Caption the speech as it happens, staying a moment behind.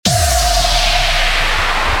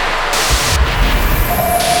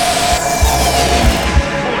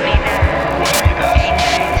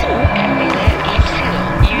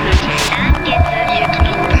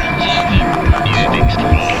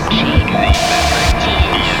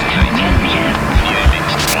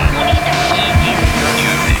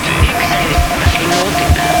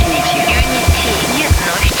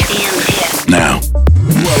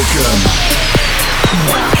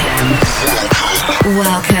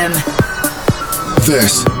Jem.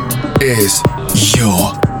 This is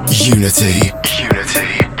your Unity.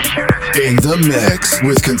 In the mix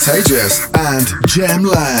with Contagious and Jem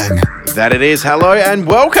Lang. That it is. Hello and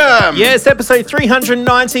welcome. Yes, episode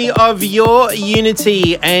 390 of Your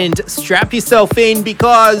Unity. And strap yourself in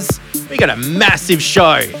because we got a massive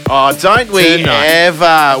show. Oh, don't we tonight.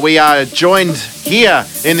 ever. We are joined here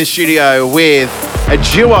in the studio with a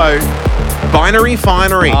duo, Finary.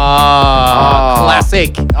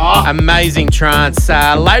 Classic. Amazing trance.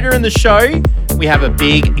 Later in the show, we have a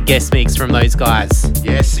big guest mix from those guys.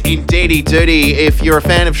 Yes, indeedy doody. If you're a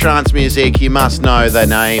fan of trance music, you must know the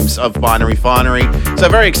names of Finary. So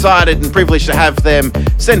very excited and privileged to have them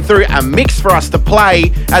send through a mix for us to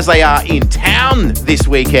play as they are in town this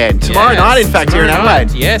weekend. Tomorrow night, in fact, here in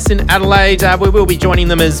Adelaide. Yes, in Adelaide. We will be joining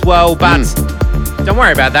them as well, but don't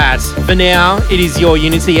worry about that. For now, it is Your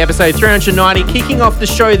Unity, episode 390, kicking off the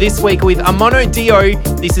show this week with Amono Dio.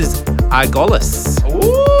 This is Argolis.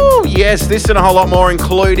 Ooh, yes, this and a whole lot more,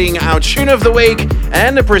 including our tune of the week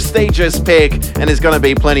and a prestigious pick. And there's going to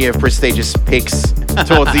be plenty of prestigious picks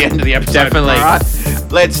towards the end of the episode. Definitely. All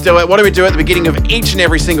right, let's do it. What do we do at the beginning of each and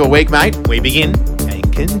every single week, mate? We begin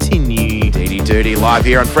and continue. Deedy Doody, live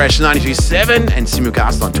here on Fresh 92.7 and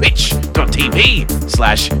simulcast on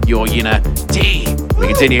twitch.tv/YourUnity. We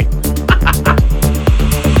continue.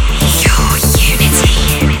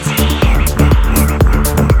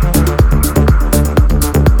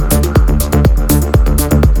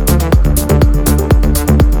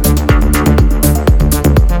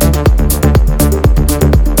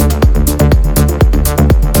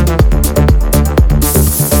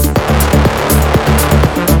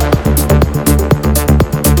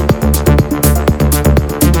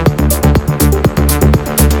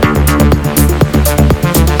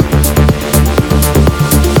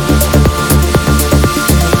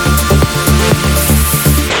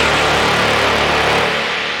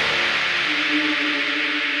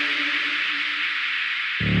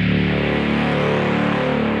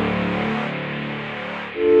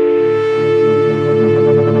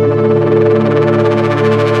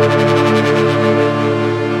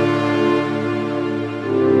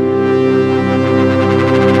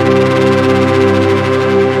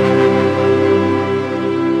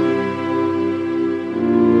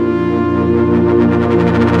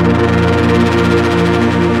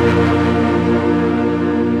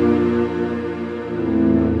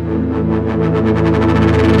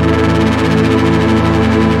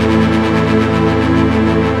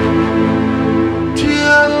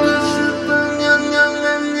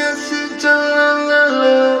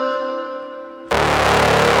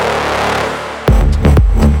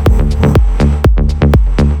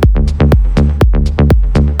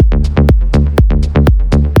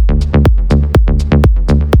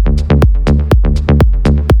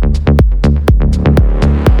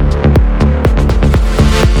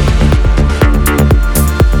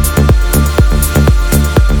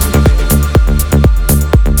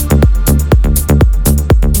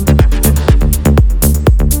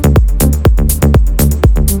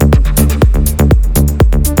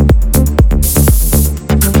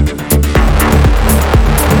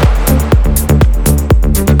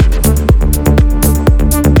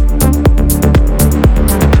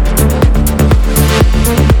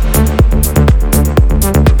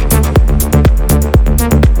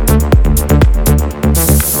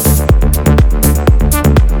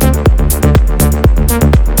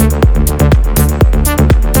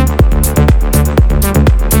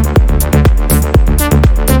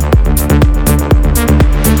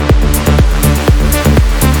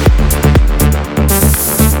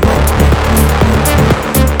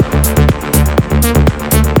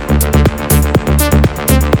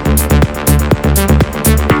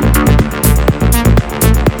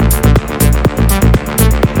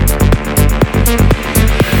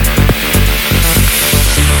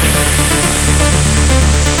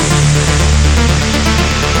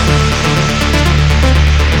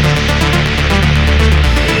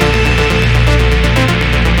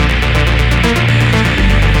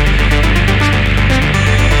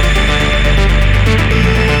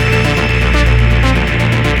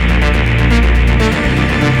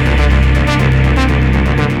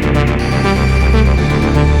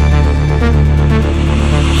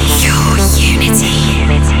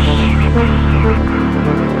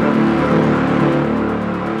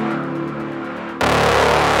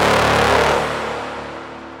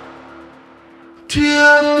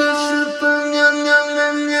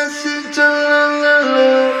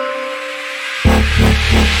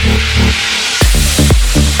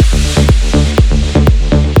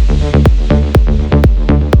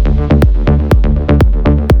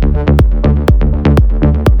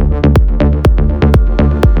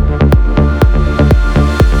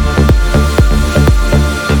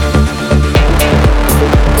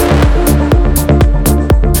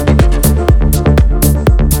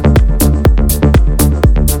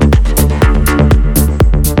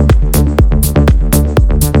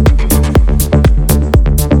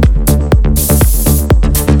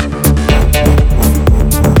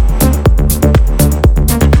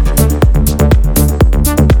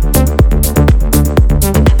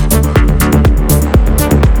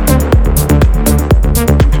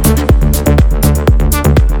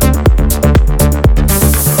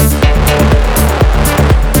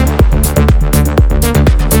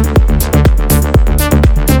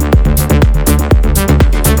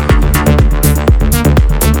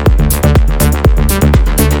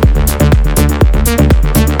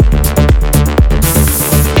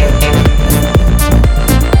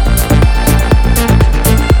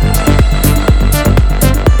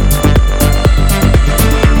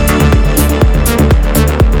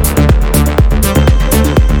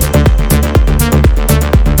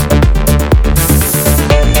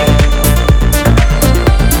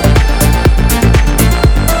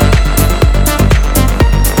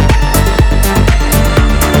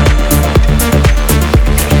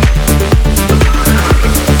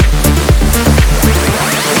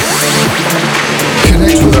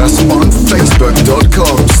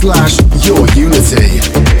 facebook.com/yourunity.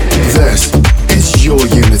 This is Your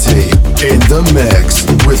Unity in the mix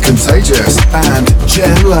with Contagious and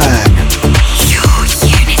Jem Lang.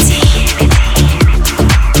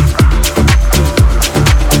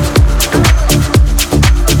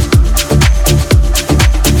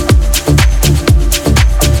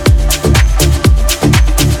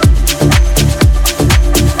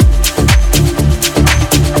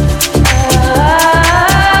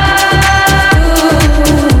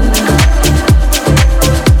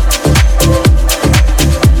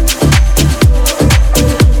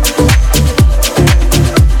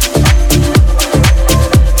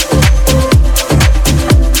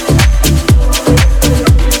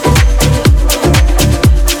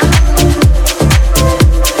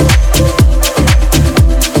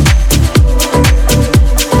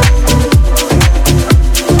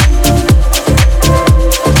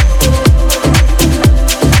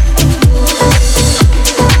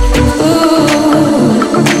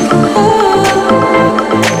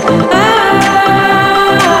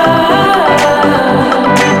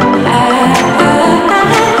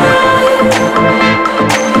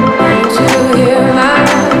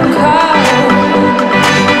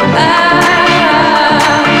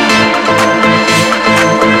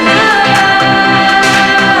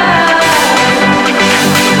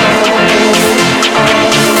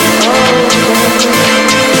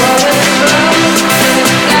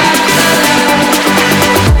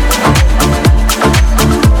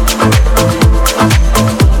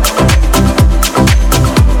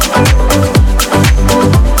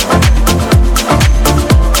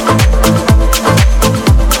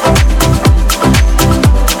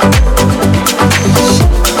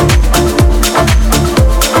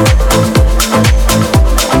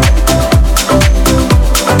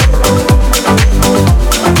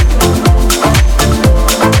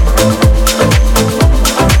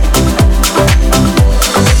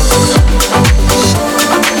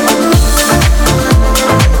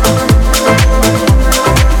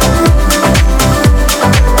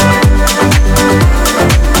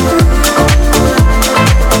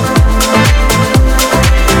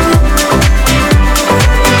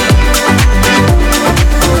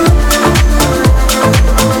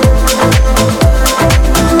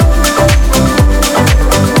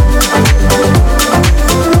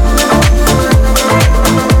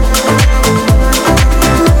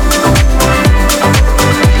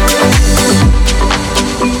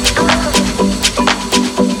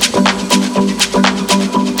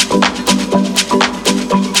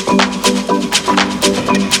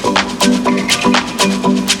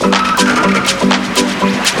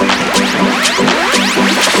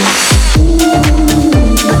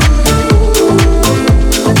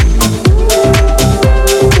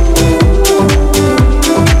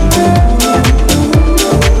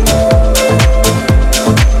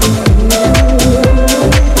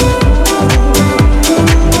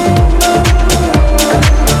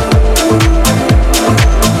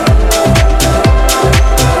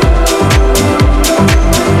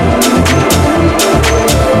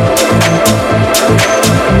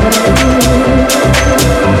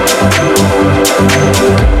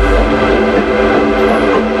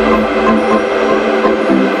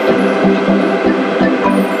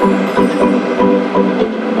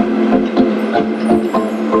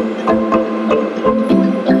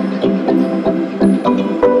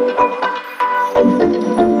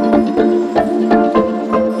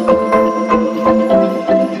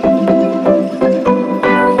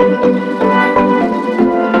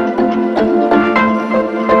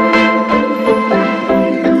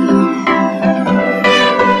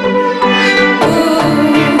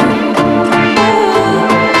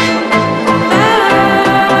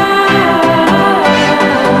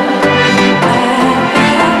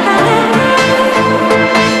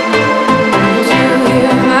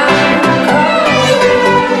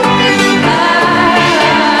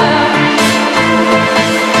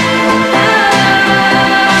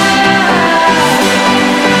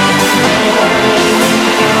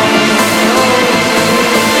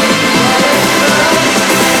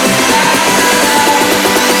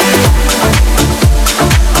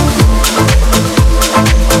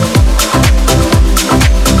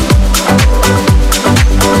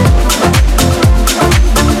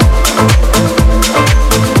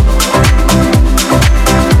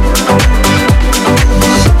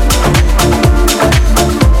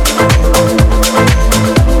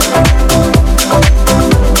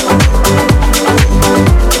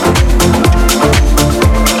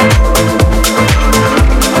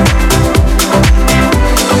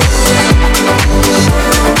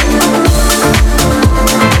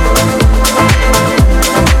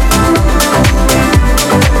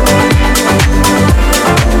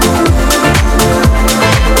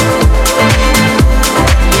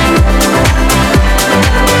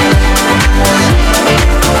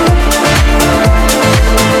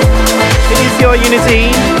 Your Unity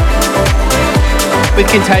with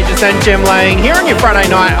Contagious and Jem Lang here on your Friday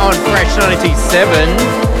night on Fresh 92.7.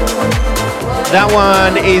 That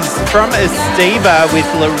one is from Estiva with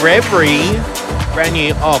La Rêve, brand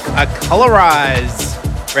new off a Colorize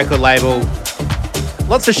record label.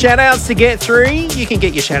 Lots of shout outs to get through. You can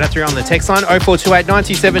get your shout out through on the text line 0428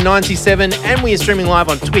 97 97, and we are streaming live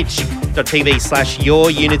on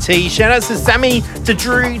twitch.tv/YourUnity. Shout outs to Sammy, to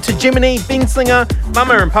Drew, to Jiminy, Binslinger,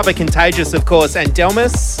 Mama and Papa Contagious, of course, and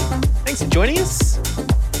Delmas. Thanks for joining us.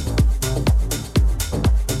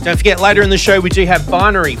 Don't forget, later in the show, we do have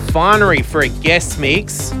Finary for a guest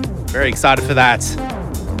mix. Very excited for that.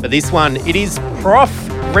 For this one, it is PROFF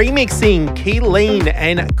remixing Keeleen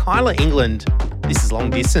and Kyla England. This is Long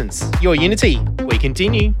Distance. Your Unity. We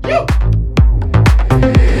continue.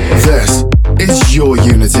 This is Your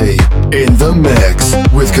Unity in the mix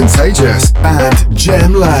with Contagious and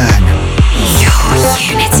Jem Lang. Your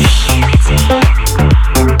Unity.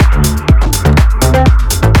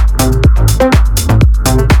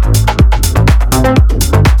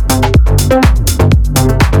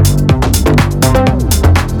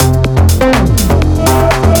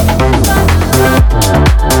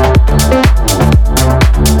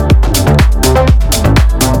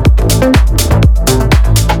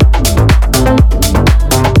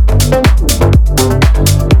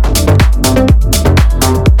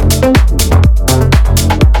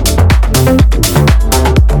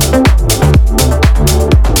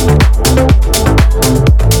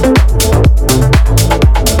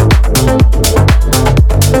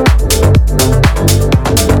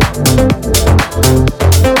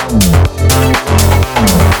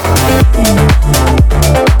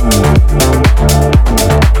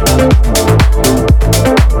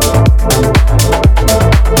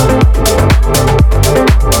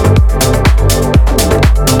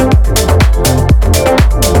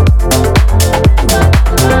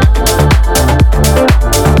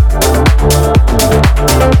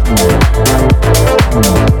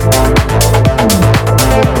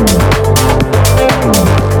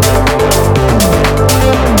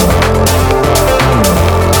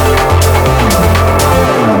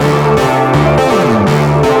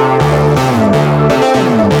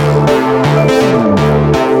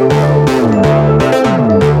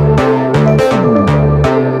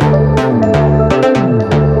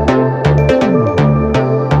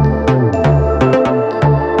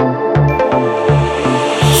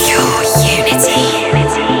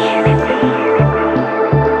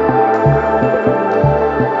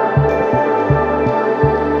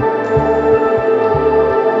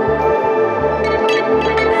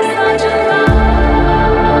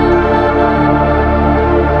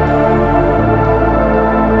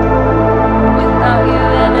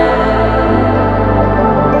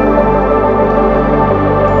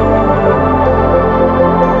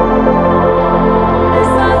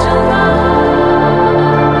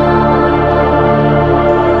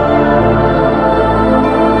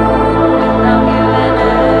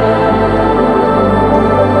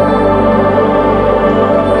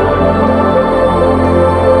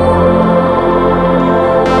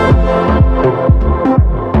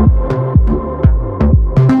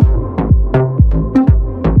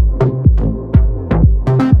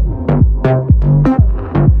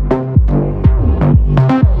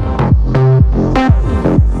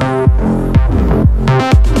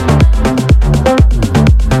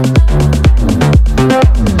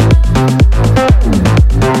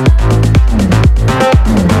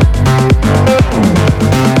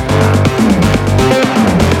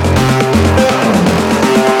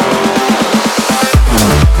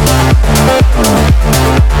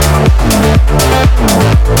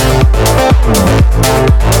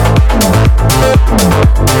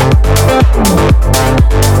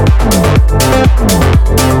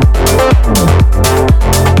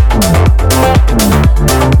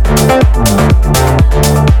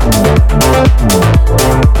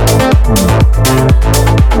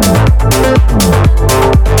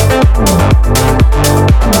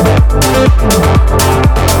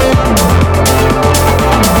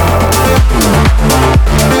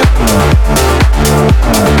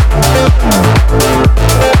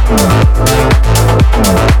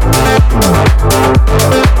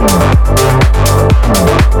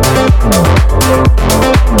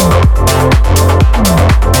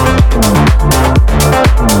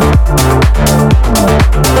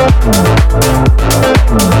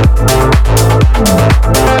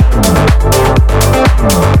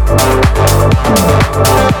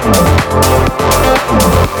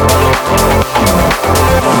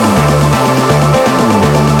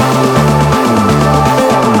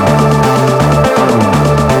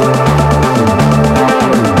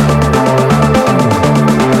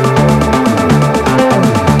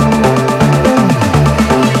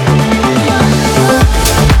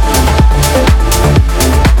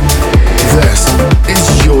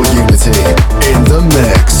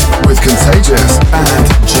 Contagious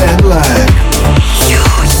and Jem Lang. Your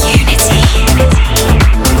unity.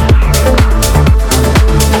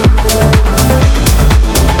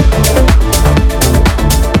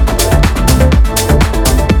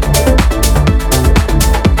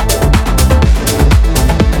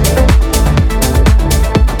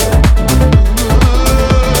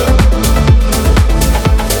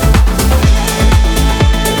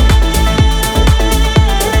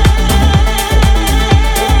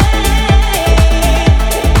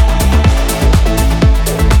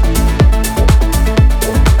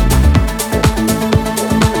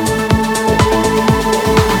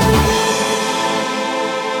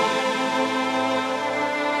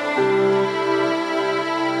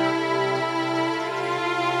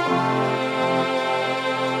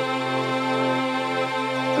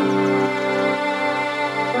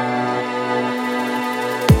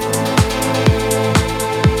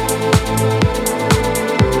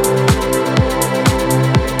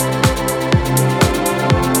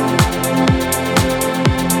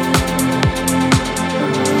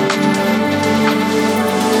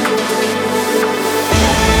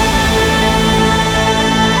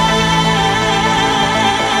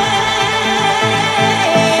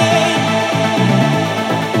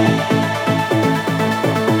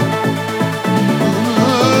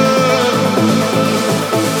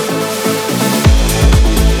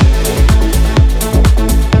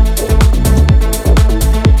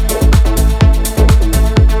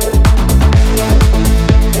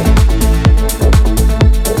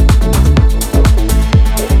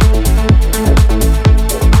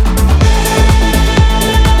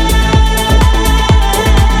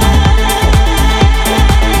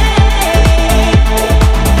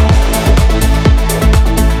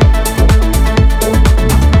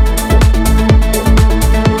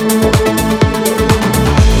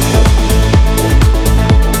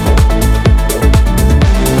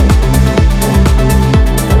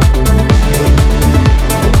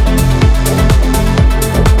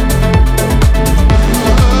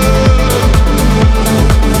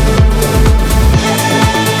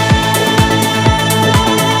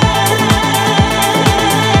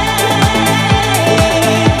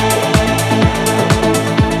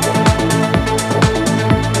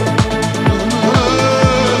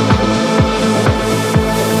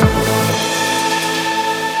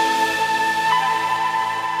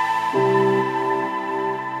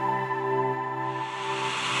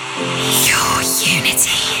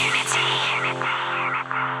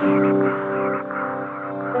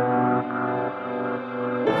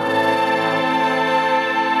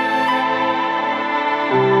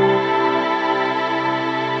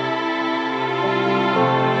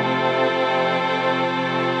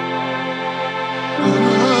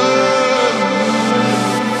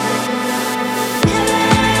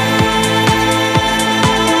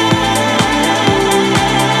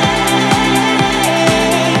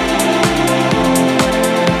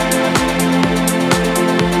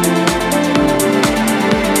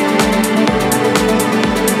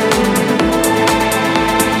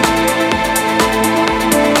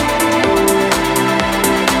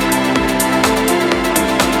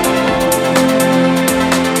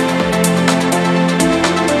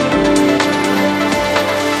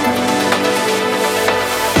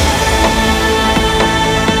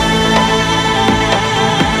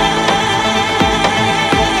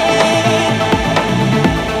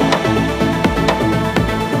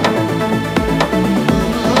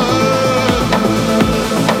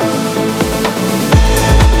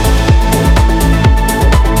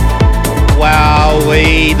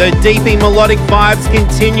 The deepy melodic vibes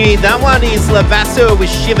continue. That one is Levasseur with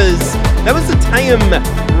Shivers. That was the Tiaem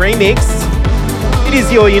remix. It is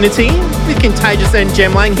Your Unity with Contagious and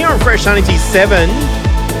Jem Lang here on Fresh 97.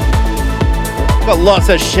 Got lots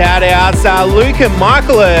of shout outs. Luke and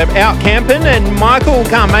Michael are out camping, and Michael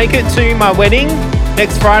can't make it to my wedding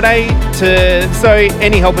next Friday. So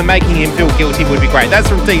any help in making him feel guilty would be great. That's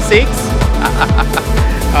from T6.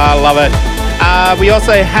 I love it. We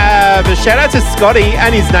also have a shout out to Scotty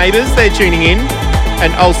and his neighbours. They're tuning in.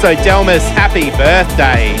 And also Delmas, happy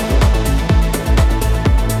birthday.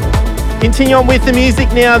 Continue on with the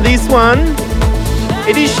music now. This one,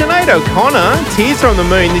 it is Sinead O'Connor, Tears from the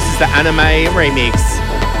Moon. This is the Aname remix.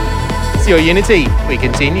 It's Your Unity. We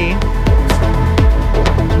continue.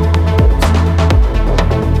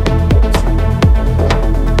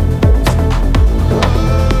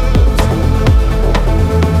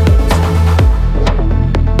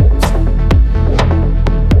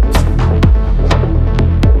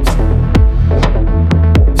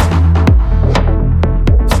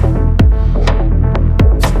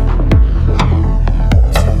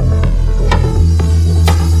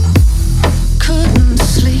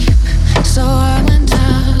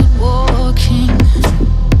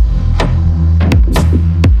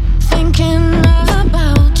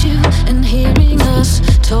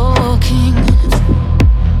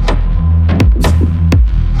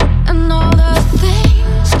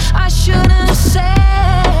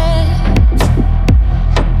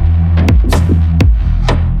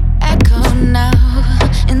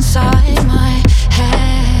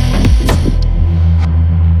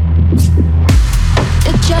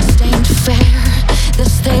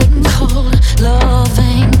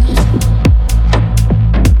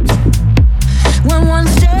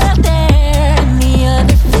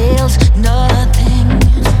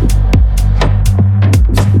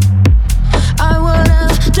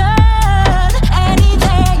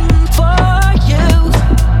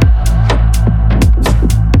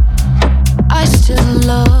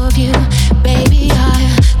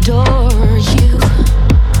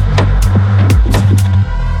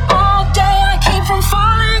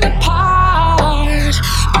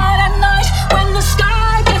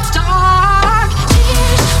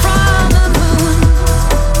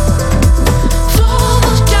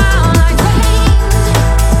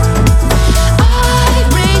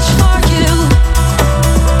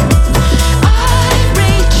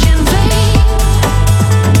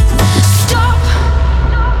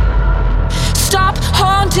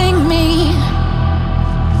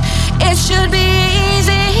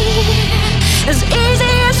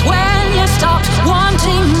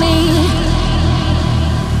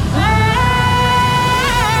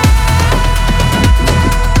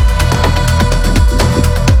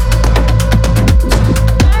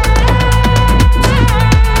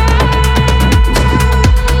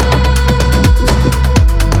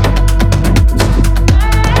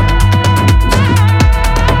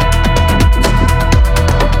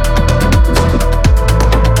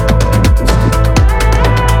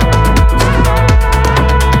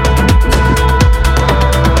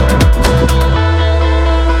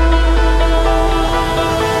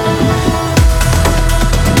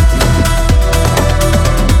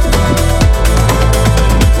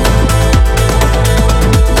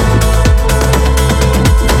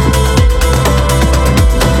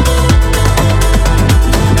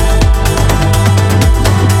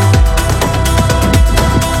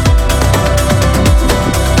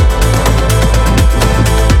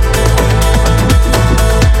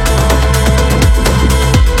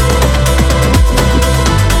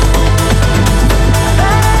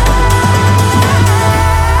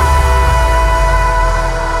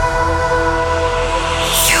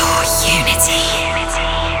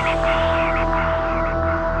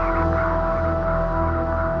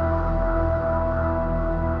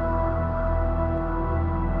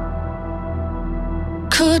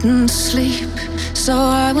 couldn't sleep, so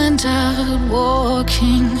I went out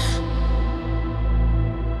walking,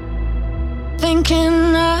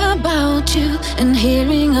 thinking about you and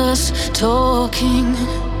hearing us talking,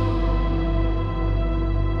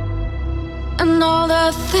 and all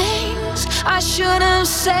the things I should have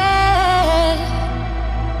said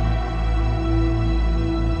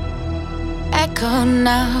echo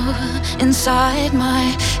now inside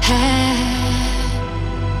my head.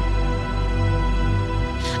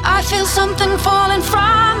 I feel something falling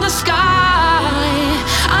from the sky.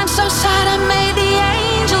 I'm so sad I made the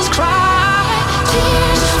angels cry.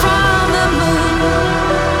 Tears from the moon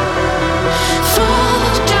fall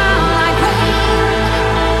down like rain.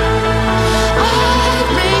 I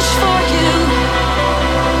reach for you,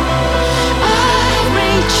 I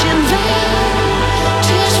reach in vain.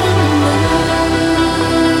 Tears from the moon,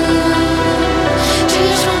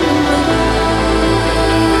 tears from the moon.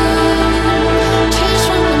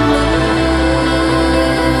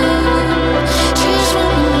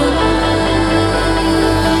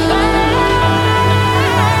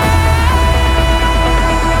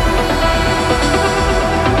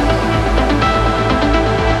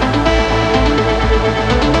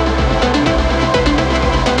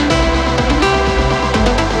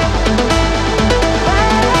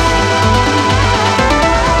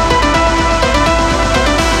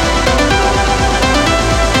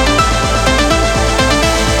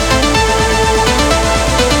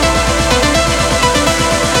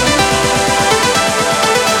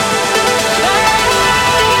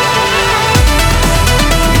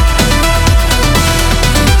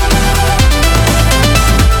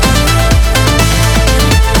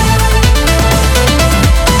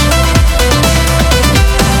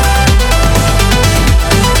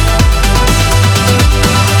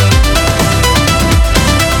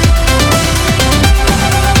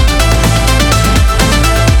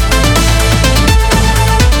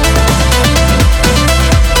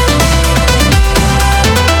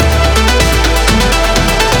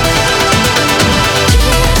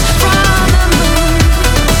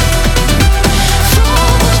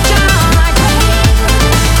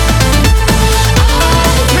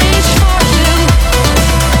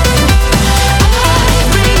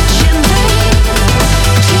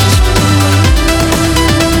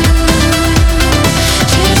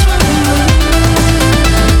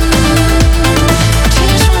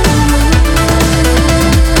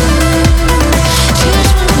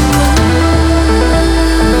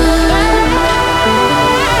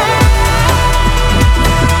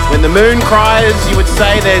 Moon cries, you would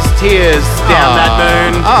say there's tears down that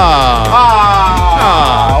moon.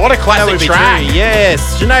 What a classic track. True. Yes,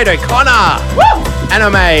 Sinead O'Connor. Woo!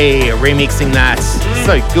 Aname remixing that.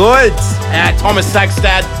 So good. Thomas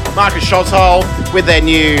Sagstad, Marcus Scholzhol with their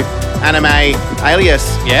new anime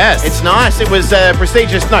alias. Yes. It's nice. It was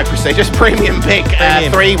prestigious premium pick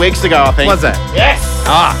 3 weeks ago, I think. Was it? Yes.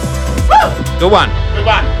 Woo! Good one. Good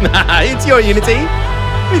one. It's your Unity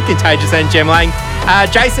with Contagious and Jem Lang.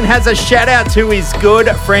 Jason has a shout out to his good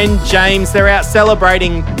friend James. They're out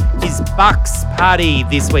celebrating his Bucks party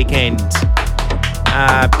this weekend.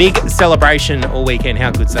 Big celebration all weekend.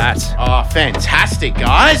 How good's that? Oh, fantastic,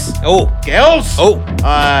 guys. Oh, girls. Oh,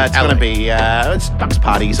 it's going to be it's Bucks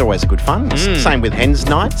party is always a good fun. Same with Hens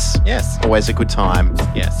nights. Yes. Always a good time.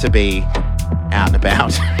 Yes. To be out and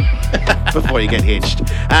about. Before you get hitched.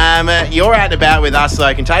 You're out and about with us,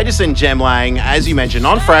 though, Contagious and Jem Lang, as you mentioned,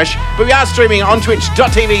 on Fresh. But we are streaming on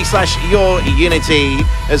twitch.tv/YourUnity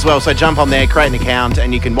as well. So jump on there, create an account,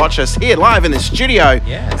 and you can watch us here live in the studio.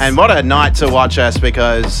 Yes. And what a night to watch us,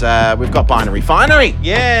 because we've got Binary Finary.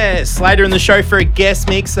 Yes. Later in the show for a guest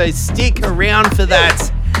mix, so stick around for that.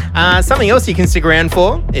 Something else you can stick around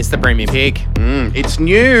for is the premium pick. It's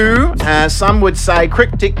new. Some would say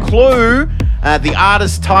cryptic clue. The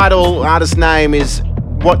artist name is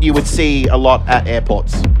what you would see a lot at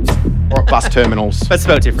airports or at bus terminals. But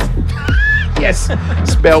spelled different. Yes,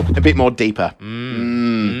 spelled a bit more deeper.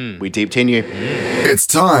 We deep you. It's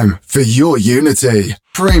time for your Unity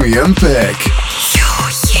Premium Pick.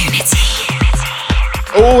 Your Unity.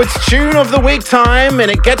 Oh, it's tune of the week time,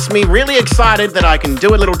 and it gets me really excited that I can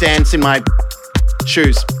do a little dance in my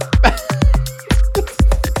shoes.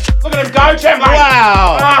 Look at him go, Jem Lang.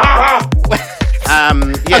 Wow.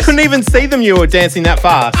 Yes. I couldn't even see them. You were dancing that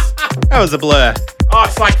fast. That was a blur. Oh,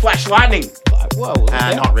 it's like flash lightning. Whoa.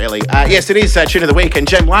 Not really. Yes, it is Tune of the Week. And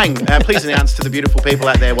Jem Lang, please announce to the beautiful people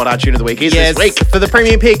out there what our Tune of the Week is this week. For the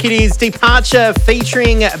premium pick, it is Deeparture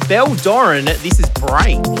featuring Belle Doron. This is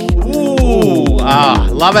Break. Ooh.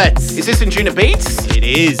 Love it. Is this in Tuna Beats? It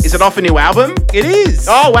is. Is it off a new album? It is.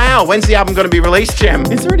 Oh, wow. When's the album going to be released, Jem?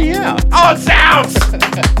 It's already out. Oh, it's out!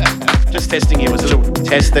 Just testing you. It was a little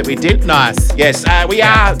test that we did. Nice. Yes, we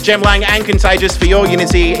are Jem Lang and Contagious for your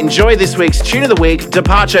Unity. Enjoy this week's Tune of the Week,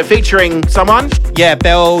 Deeparture, featuring someone? Yeah,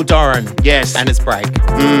 Belle, Doron. Yes. And it's break.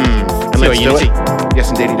 And Your let's do Unity. it. Yes,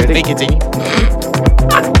 indeed, indeed. We continue.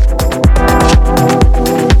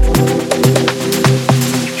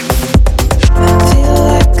 Feel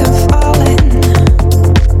like I'm falling,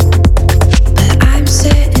 but I'm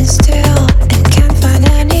sitting still and can't find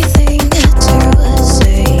anything to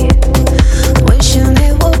say. Wishing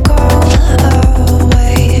it would go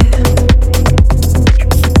away.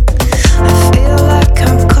 I feel like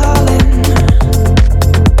I'm calling,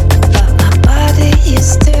 but my body is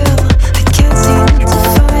still. I can't seem to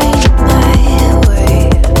find my way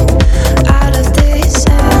out of this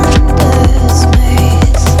endless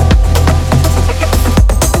maze.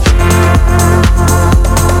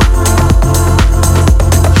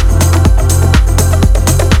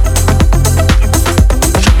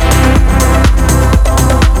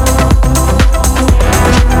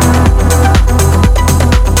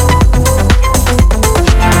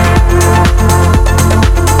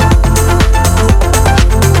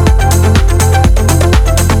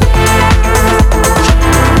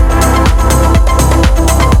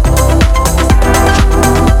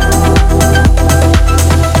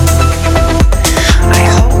 I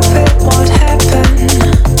hope it won't happen,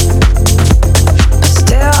 but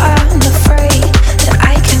still I'm afraid that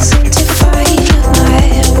I can't seem to find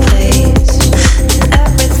my place in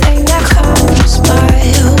everything that comes my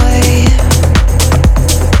way.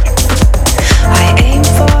 I aim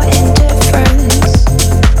for indifference,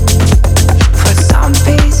 for some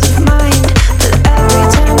peace of mind, but every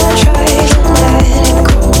time I try to let it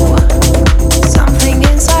go, something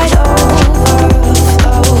inside overflows.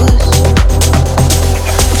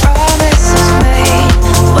 Promises made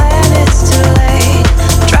when it's too late.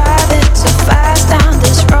 Driving too fast down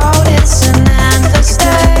this road, it's an endless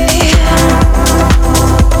day.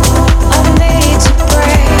 I need to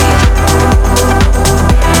break.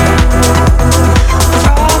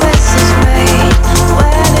 Promises made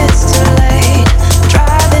when it's too late.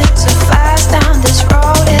 Driving too fast down this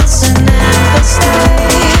road, it's an endless day.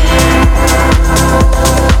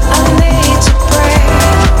 I need to break.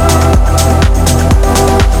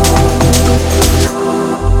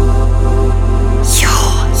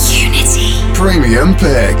 Your Unity. Premium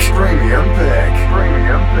pick. Premium pick.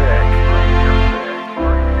 Premium pick.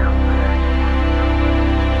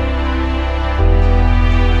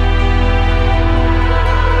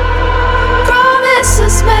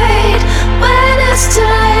 Promises made when it's too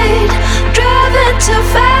late. Driving too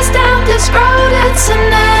fast down this road, it's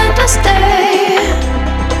an endless day.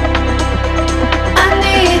 I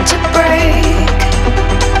need to break.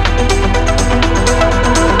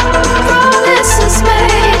 Promises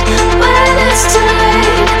made when it's too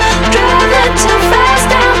late. Driving too fast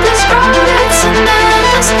down this road, it's an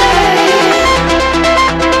endless day.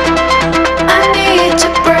 I need to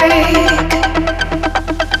break.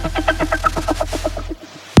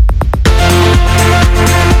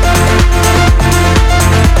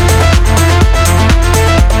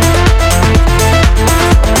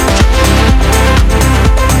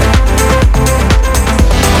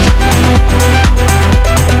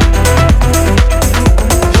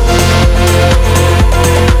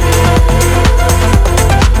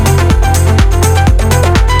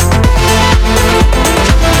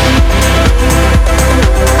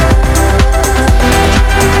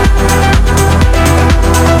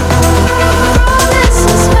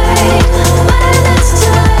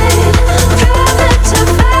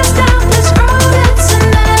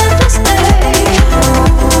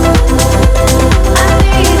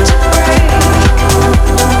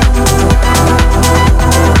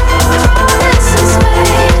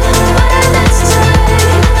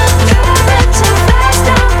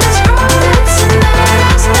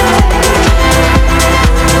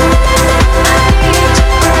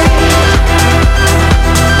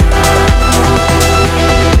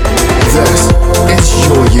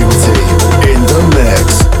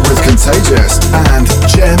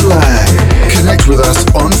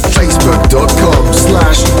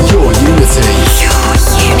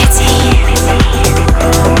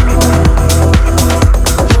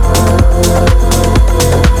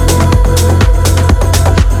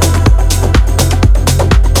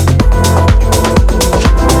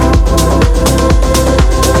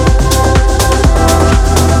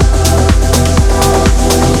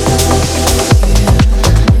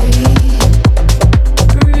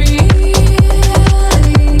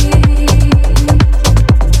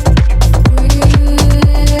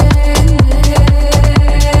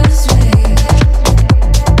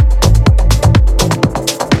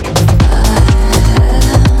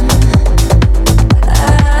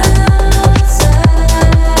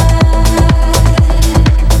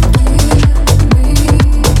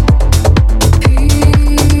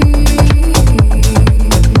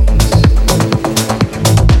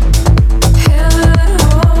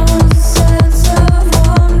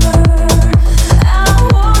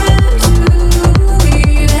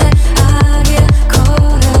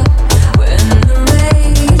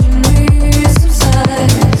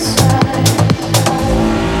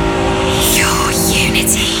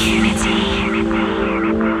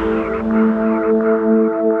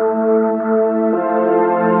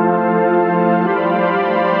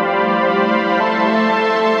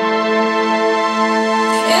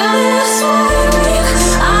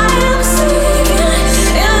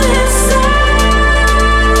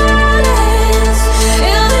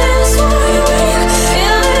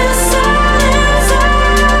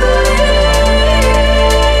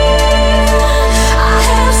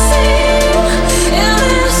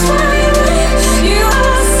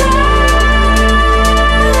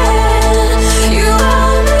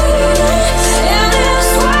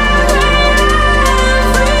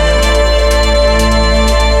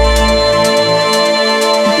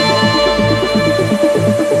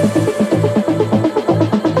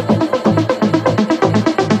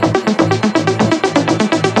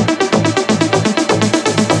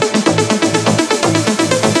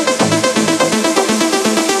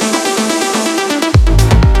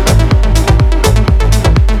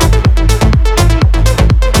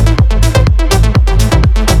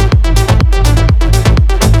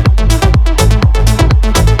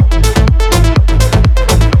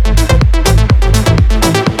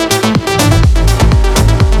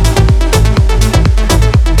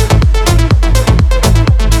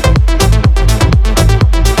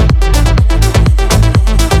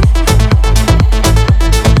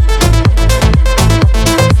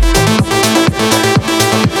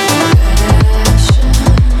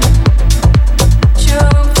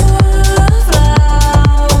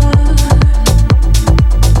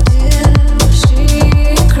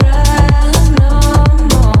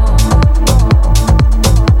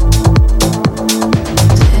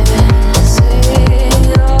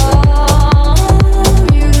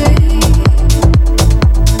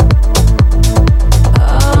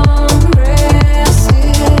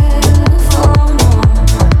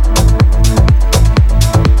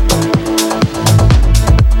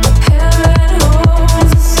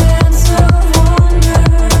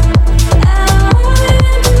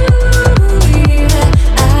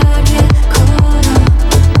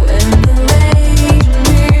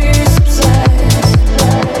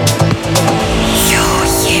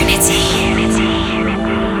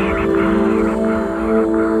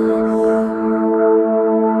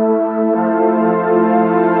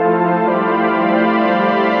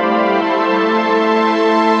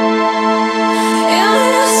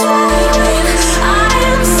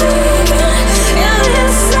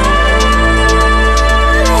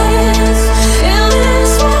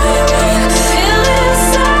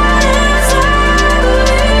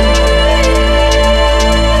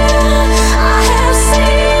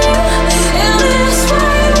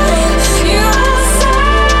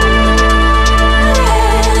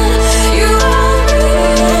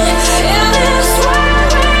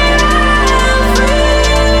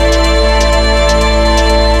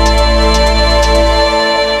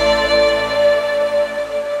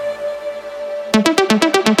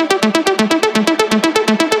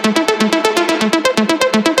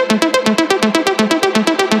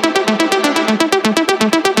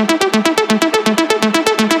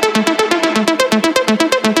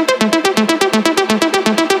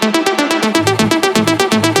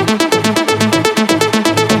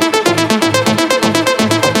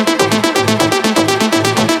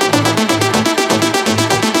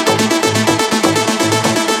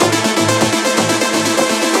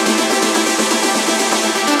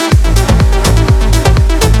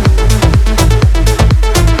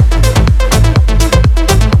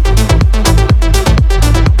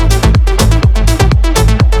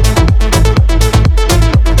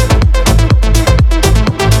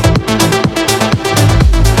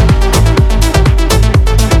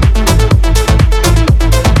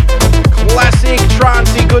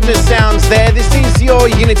 Your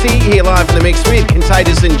Unity, here live in the mix with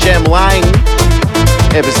Contagious and Jem Lang,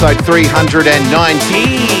 episode 390.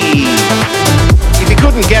 If you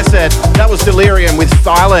couldn't guess it, that was Delirium with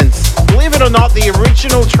Silence. Believe it or not, the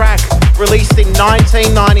original track released in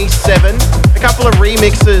 1997. A couple of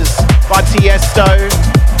remixes by Tiesto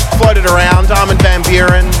floated around, Armin van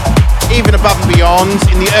Buuren, even Above and Beyond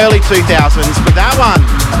in the early 2000s. But that one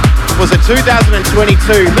was a 2022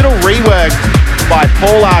 little rework by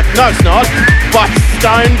Paula, no it's not, by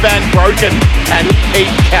Stone Van Broken and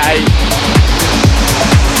PK.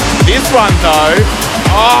 This one though,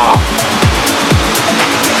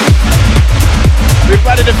 we've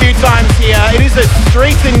played it a few times here. It is a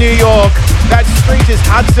street in New York. That street is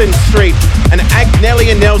Hudson Street, and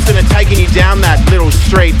Agnelli and Nelson are taking you down that little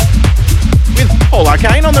street with Paul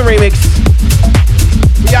Arcane on the remix.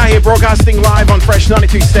 We are here broadcasting live on Fresh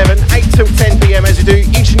 92.7, 8 till 10 p.m. as we do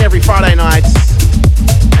each and every Friday nights,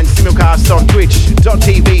 and simulcast on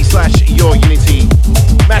twitch.tv/yourunity.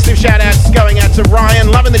 Massive shout outs going out to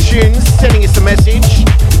Ryan, loving the tunes, sending us a message.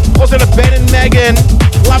 Also to Ben and Megan,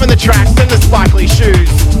 loving the tracks and the sparkly shoes.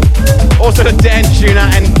 Also to Dan Tuner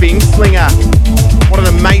and Bing Slinger. What an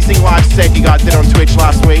amazing live set you guys did on Twitch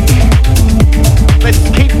last week. Let's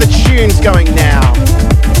keep the tunes going now.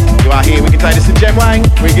 You are here with Contagious and Jem Lang.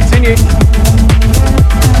 We continue.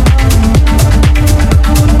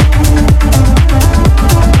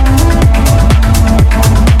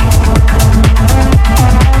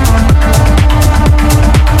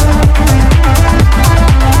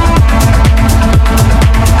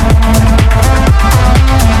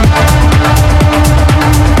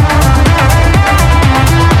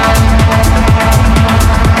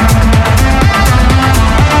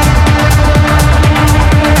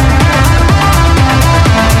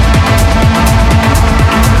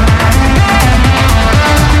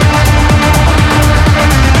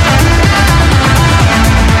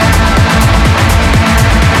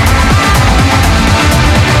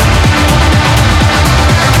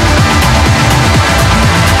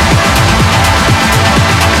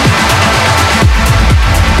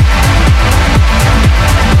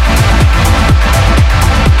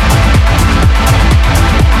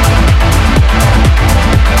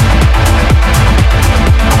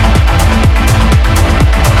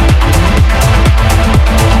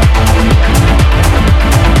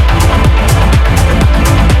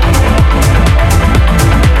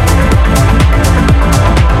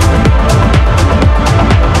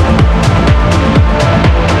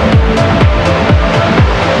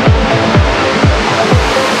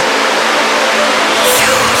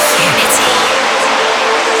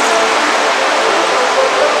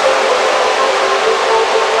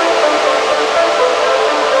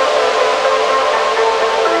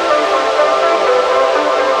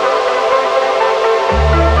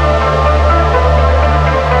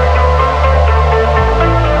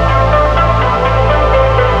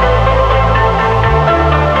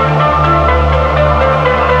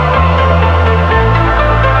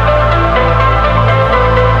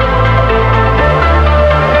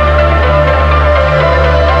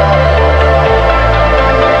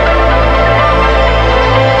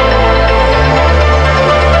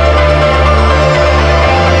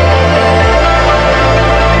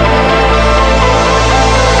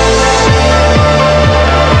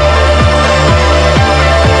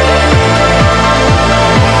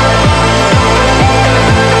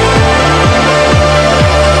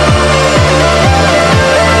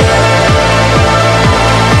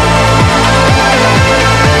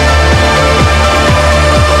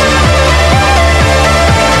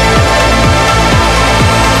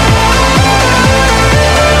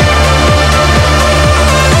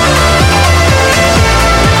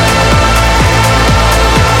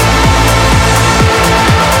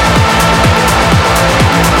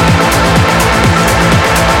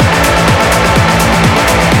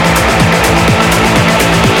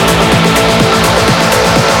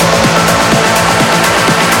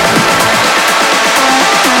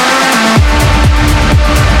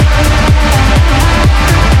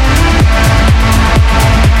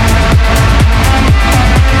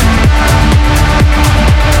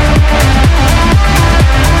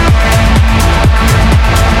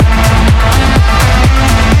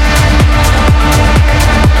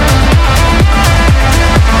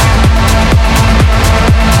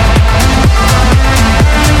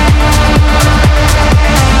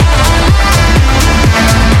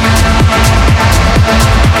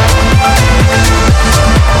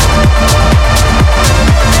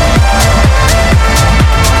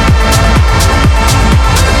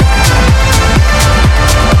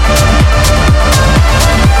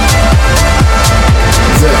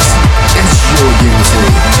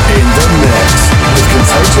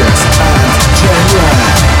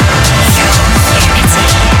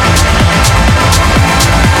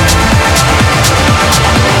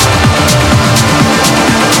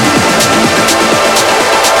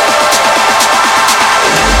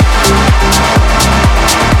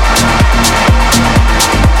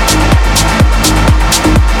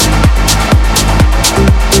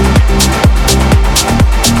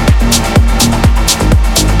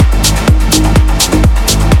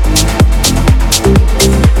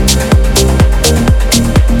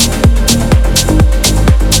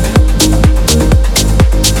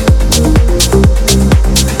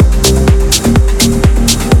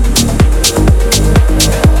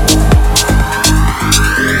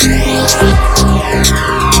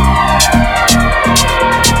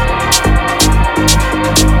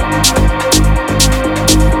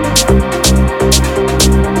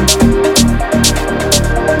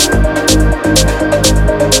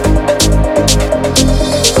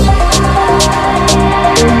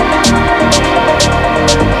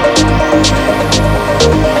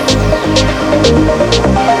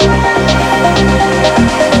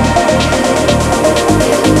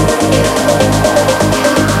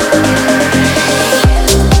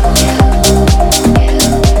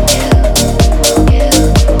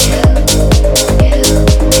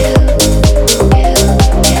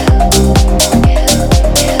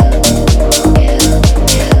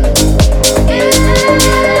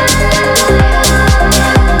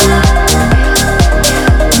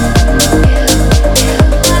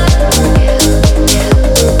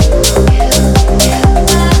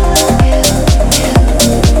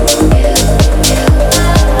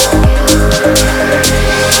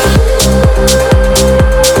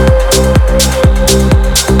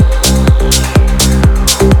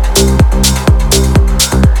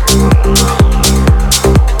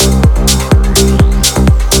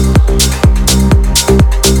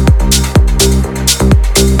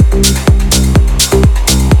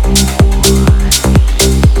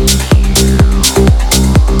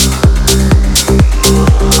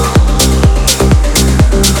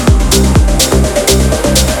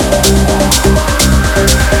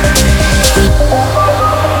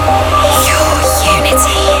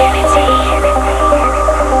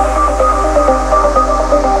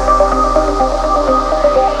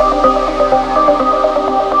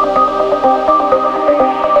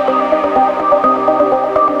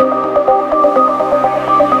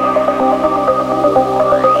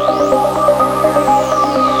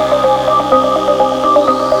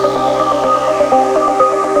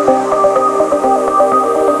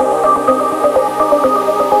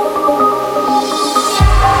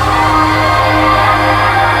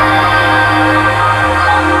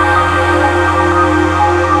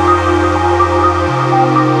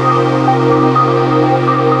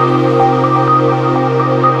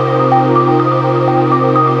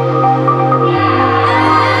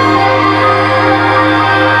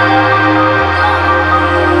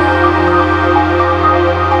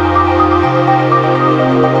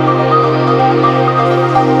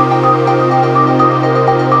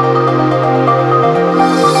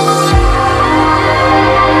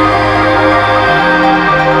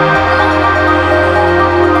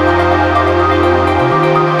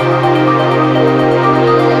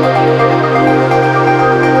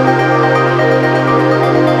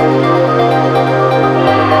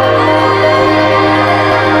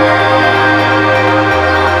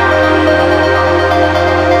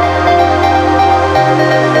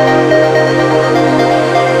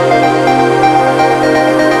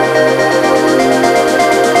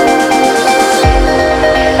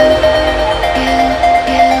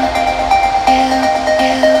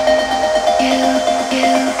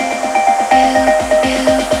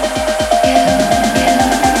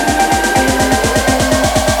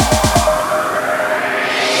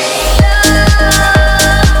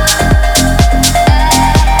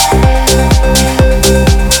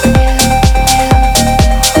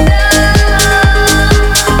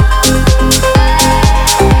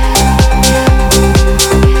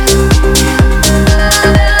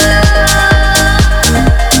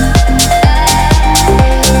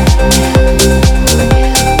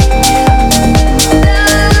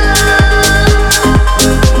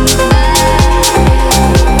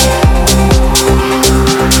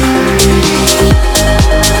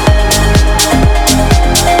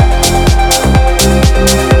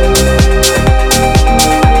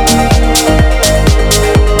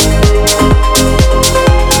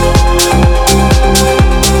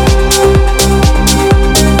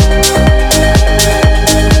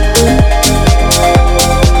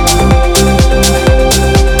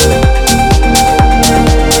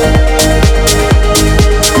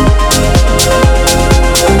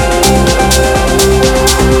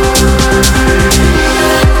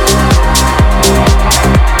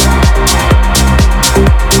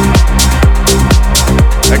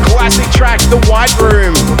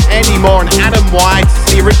 Whiteroom, Andy Moore and Adam White,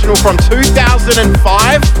 the original from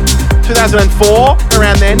 2005, 2004,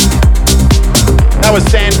 around then. That was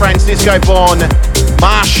San Francisco born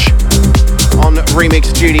Marsh on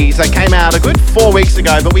remix duties. They came out a good 4 weeks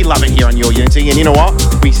ago, but we love it here on Your Unity, and you know what?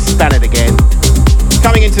 We spun it again.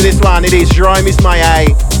 Coming into this one, it is Jerome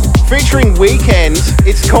Isma-Ae featuring Weekend.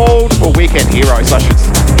 It's called, well, Weekend Heroes, I should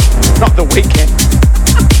say. Not The Weekend.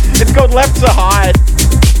 It's called Left to Hide.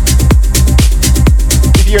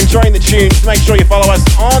 If you're enjoying the tunes, make sure you follow us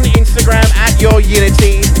on Instagram at Your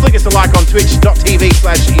Unity. Flick us a like on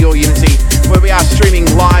twitch.tv/YourUnity, where we are streaming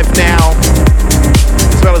live now,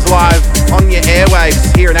 as well as live on your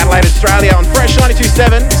airwaves here in Adelaide, Australia on Fresh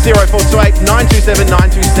 92.7, 0428 927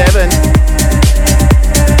 927.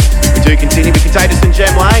 We do to continue with Contagious and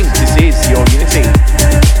Jem Lang. This is Your Unity.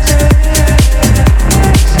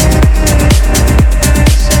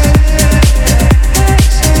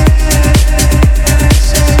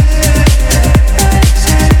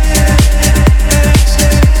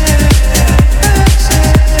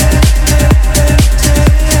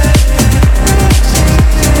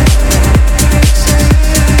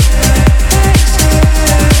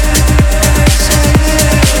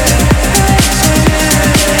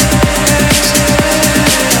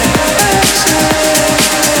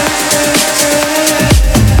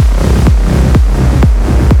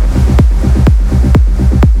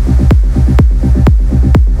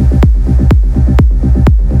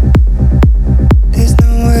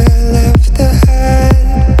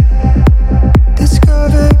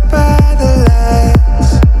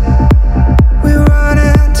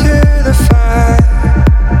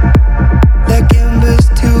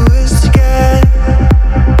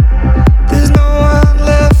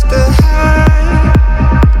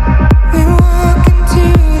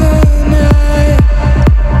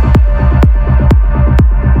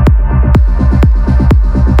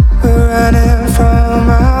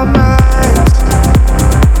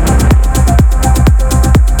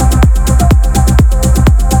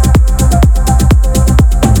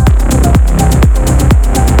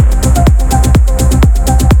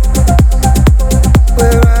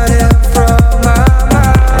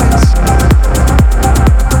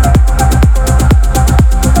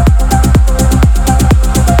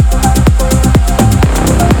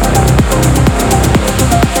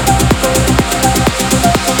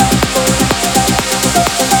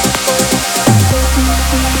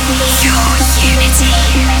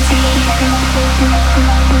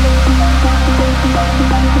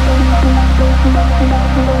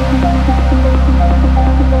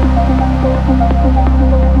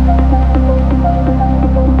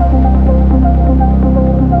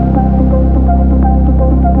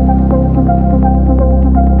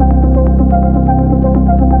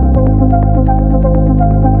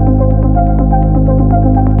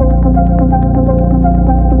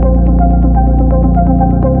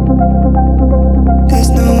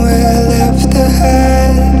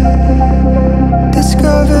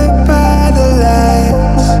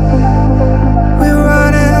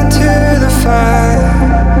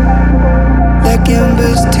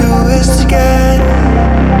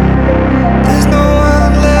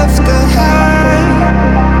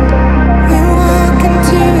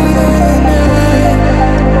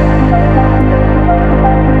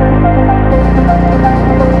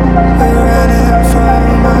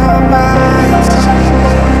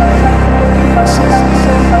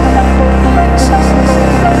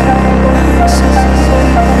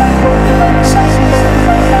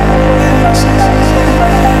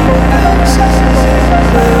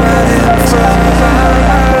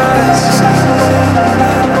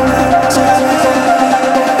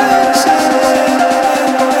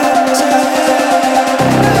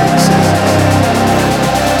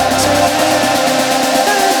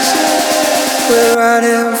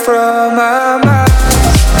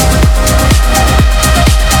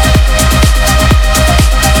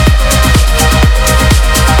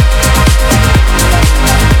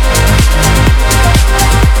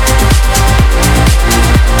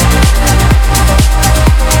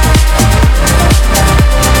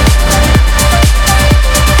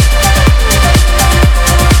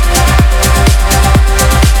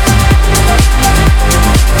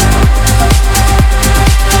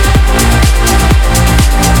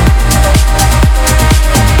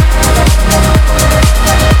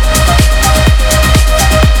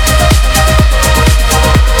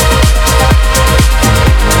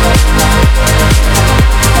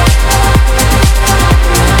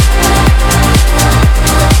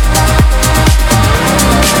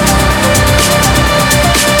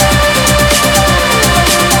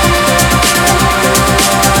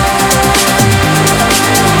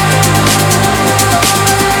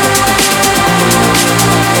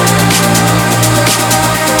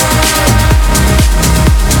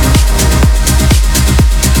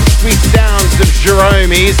 Jerome,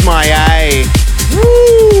 Isma-Ae.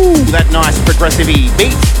 Woo! That nice progressive-y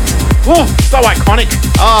beat. Oh, so iconic.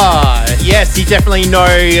 Ah, yes, you definitely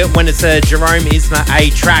know when it's a Jerome Isma-Ae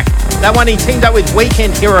track. That one he teamed up with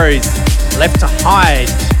Weekend Heroes, Left to Hide.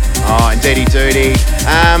 Oh, indeedy doody.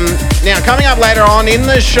 Now, coming up later on in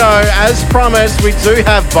the show, as promised, we do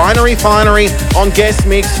have Finary on guest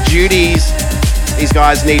mix duties. These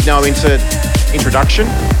guys need no introduction.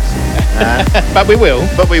 But we will.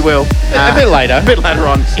 But we will. A bit later. A bit later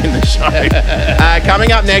on in the show.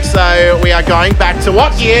 Coming up next, though, we are going back to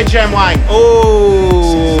what year, Jem Lang?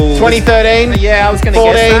 Oh. 2013? Yeah, I was going to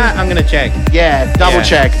guess that. I'm going to check. Yeah, double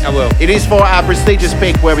check. I will. It is for our prestigious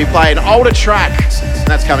pick where we play an older track. And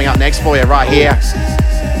that's coming up next for you right here.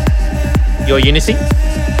 Your Unity?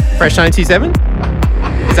 Fresh 97?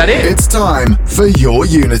 Is that it? It's time for Your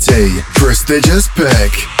Unity. Prestigious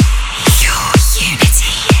pick.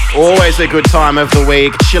 Always a good time of the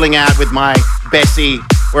week, chilling out with my Bessie,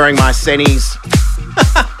 wearing my Sennies.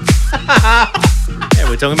 Yeah,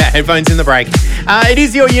 we're talking about headphones in the break. It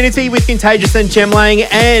is Your Unity with Contagious and Jem Lang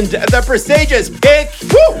and the prestigious pick.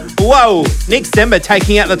 Woo! Whoa, Nick Sember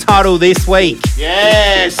taking out the title this week.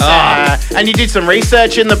 Yes. And you did some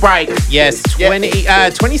research in the break. Yes,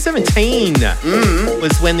 2017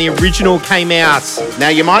 was when the original came out. Now,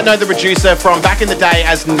 you might know the producer from back in the day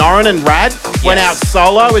as Norin and Rad. Went out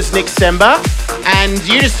solo as Nick Sember. And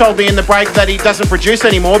you just told me in the break that he doesn't produce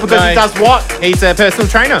anymore because he does what? He's a personal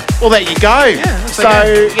trainer. Well, there you go. Yeah,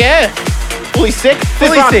 yeah. Fully sick.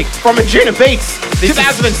 Fully sick. From Agena Beats,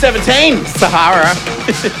 2017. Sahara.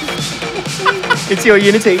 It's Your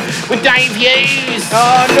Unity. With Dave Hughes.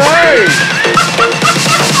 Oh, no.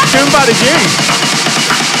 Goomba to you.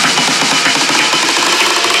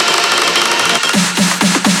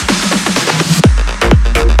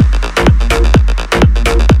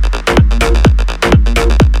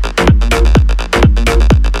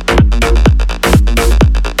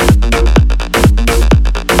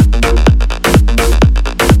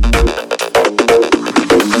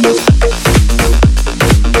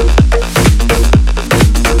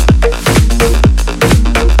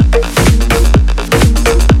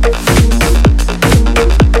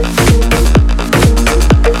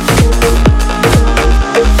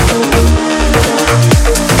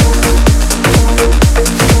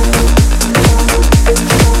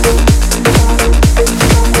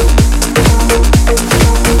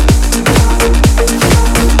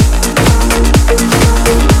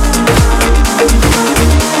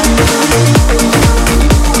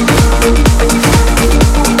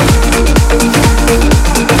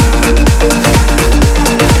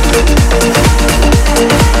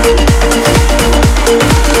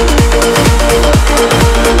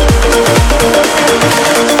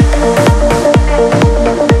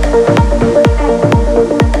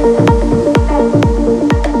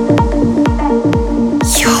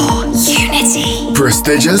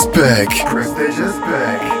 Prestigious pick. Prestigious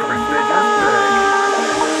pick.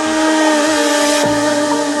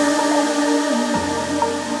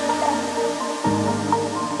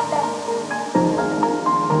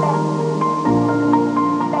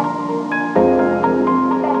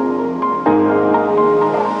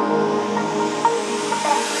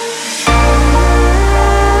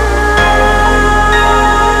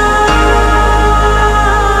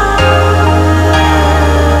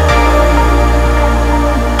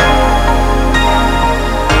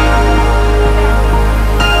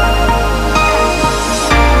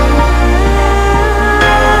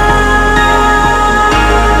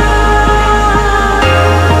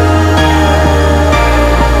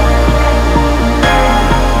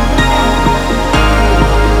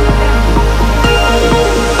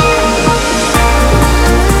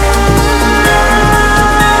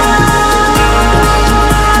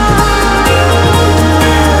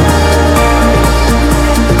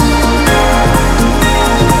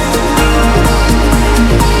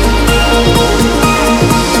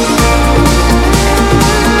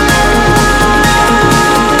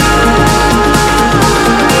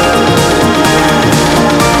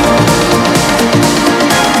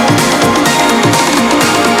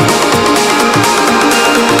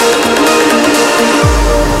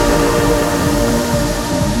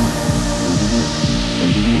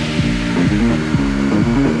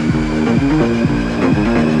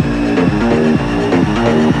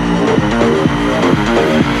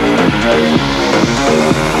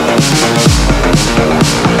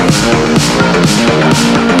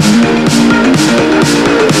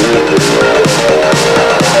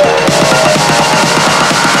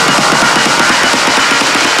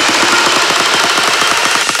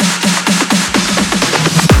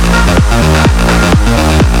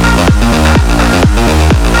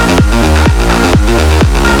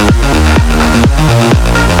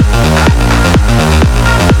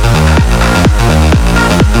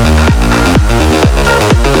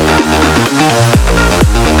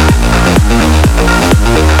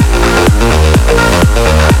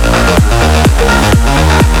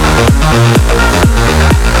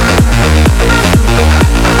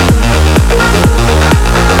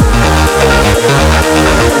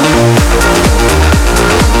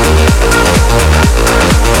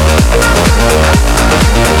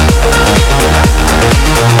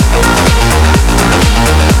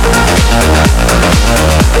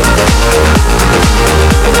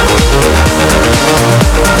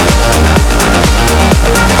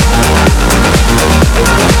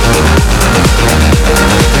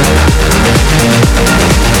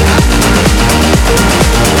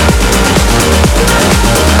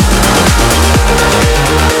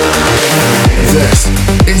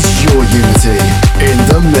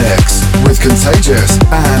 Contagious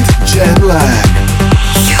and Jem Lang.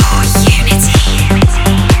 Your unity.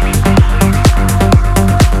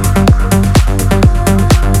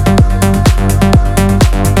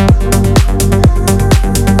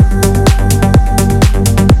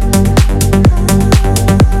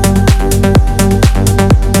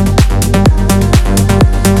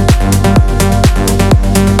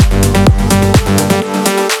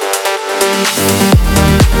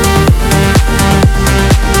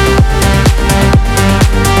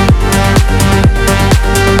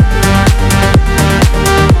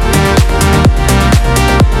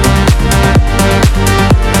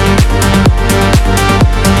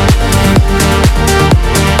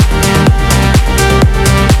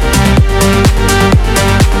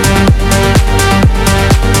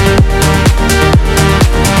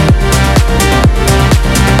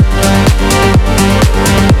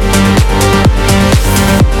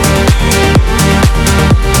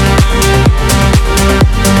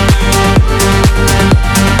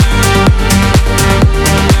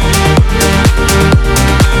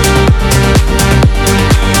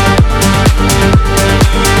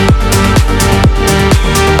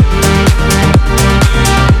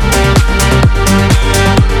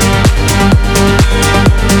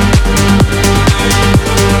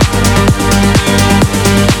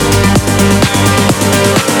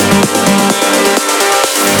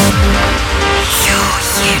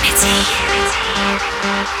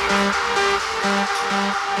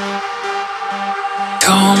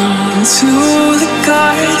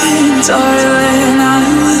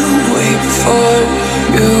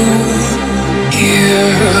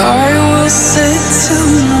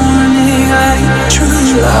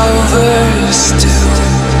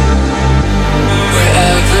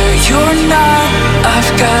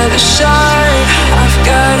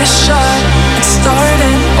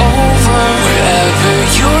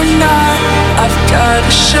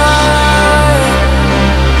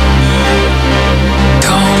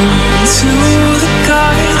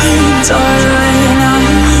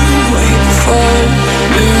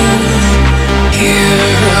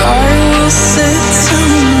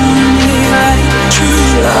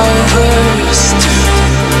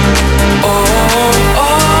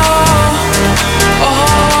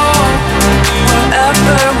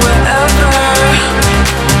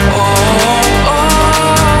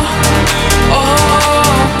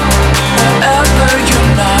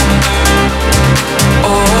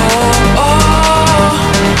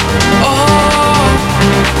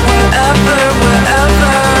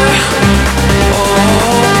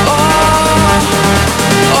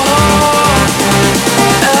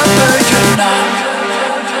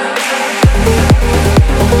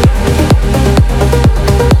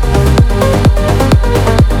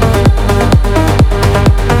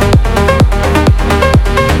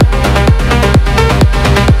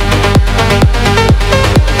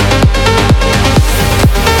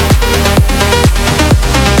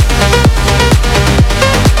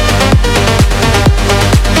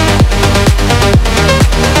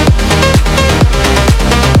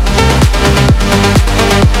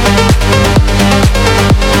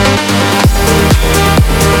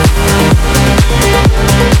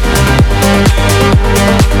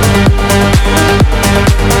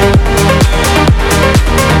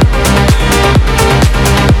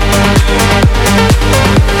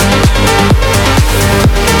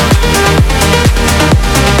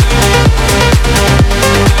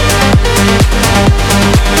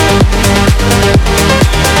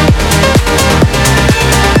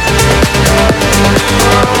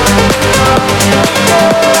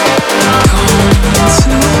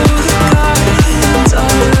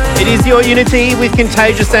 Unity with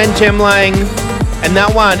Contagious and Jem Lang. And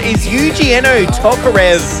that one is Eugenio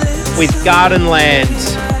Tokarev with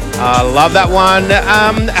Gardenland. I love that one.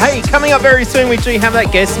 Hey, coming up very soon, we do have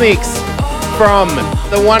that guest mix from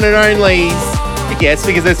the one and only, yes,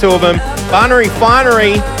 because there's two of them, Finary.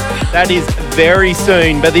 That is very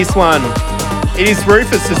soon. But this one, it is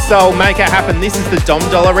RUFUS to Soul, Make It Happen. This is the Dom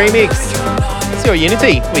Dollar remix. It's your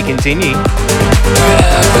Unity. We continue.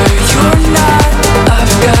 Wherever you're not,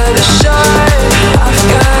 I've got a shot,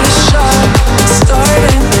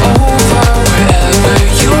 starting over. Wherever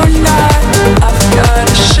you're not, I've got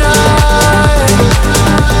a shot.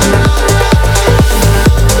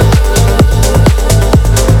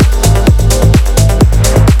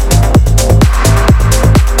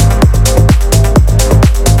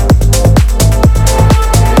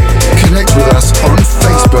 Connect with us on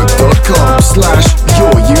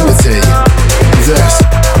facebook.com/yourunity. This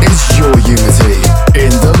is Your Unity in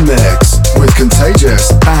the mix with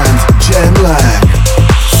Contagious and Jem Lang.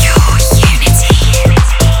 Your unity.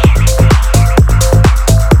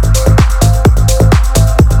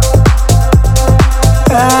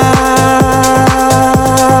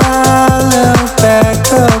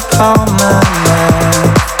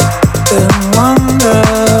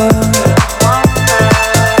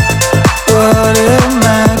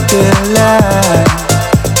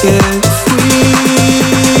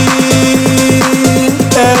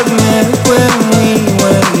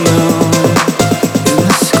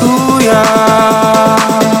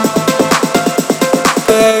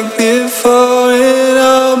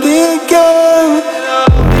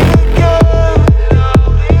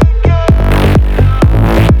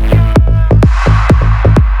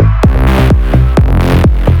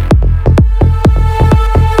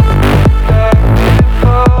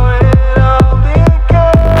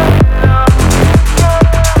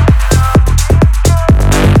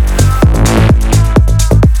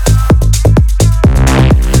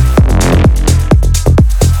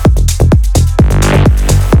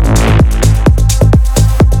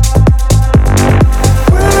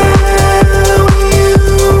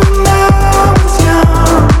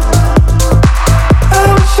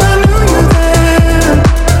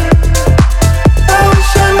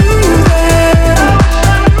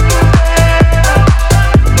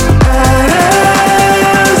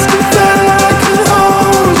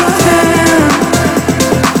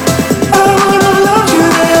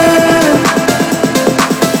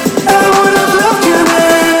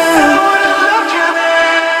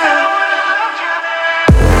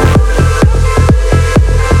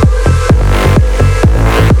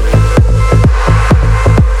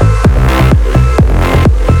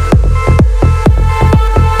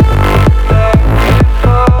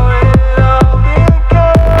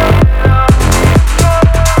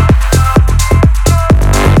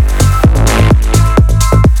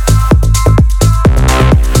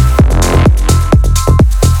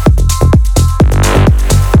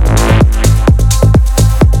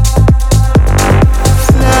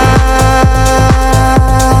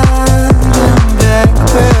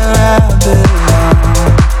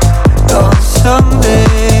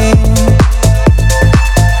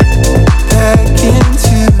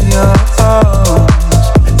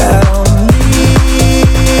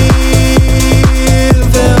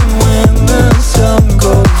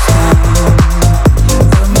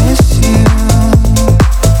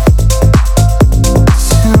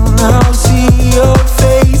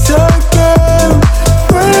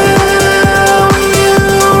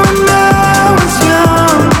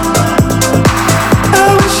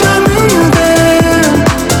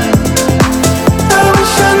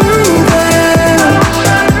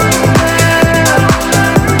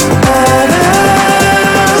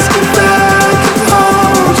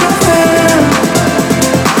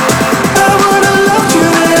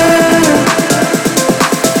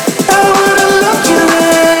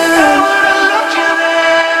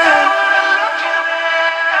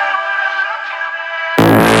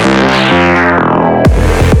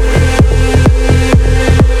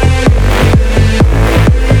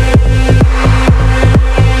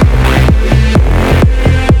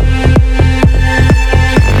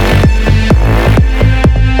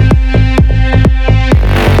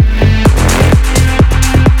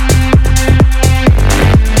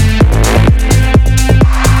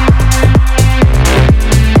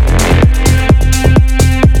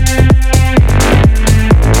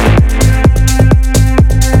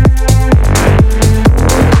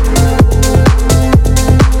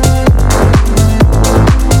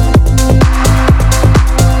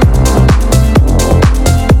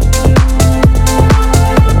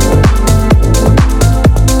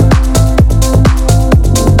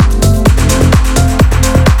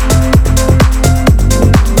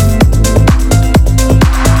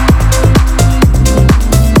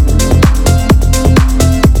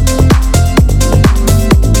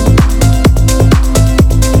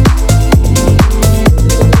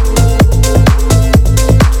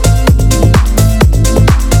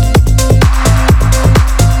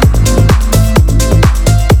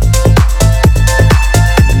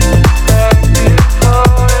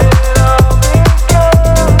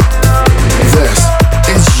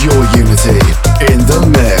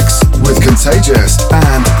 Contagious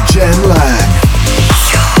and Jem Lang.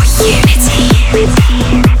 Your unity.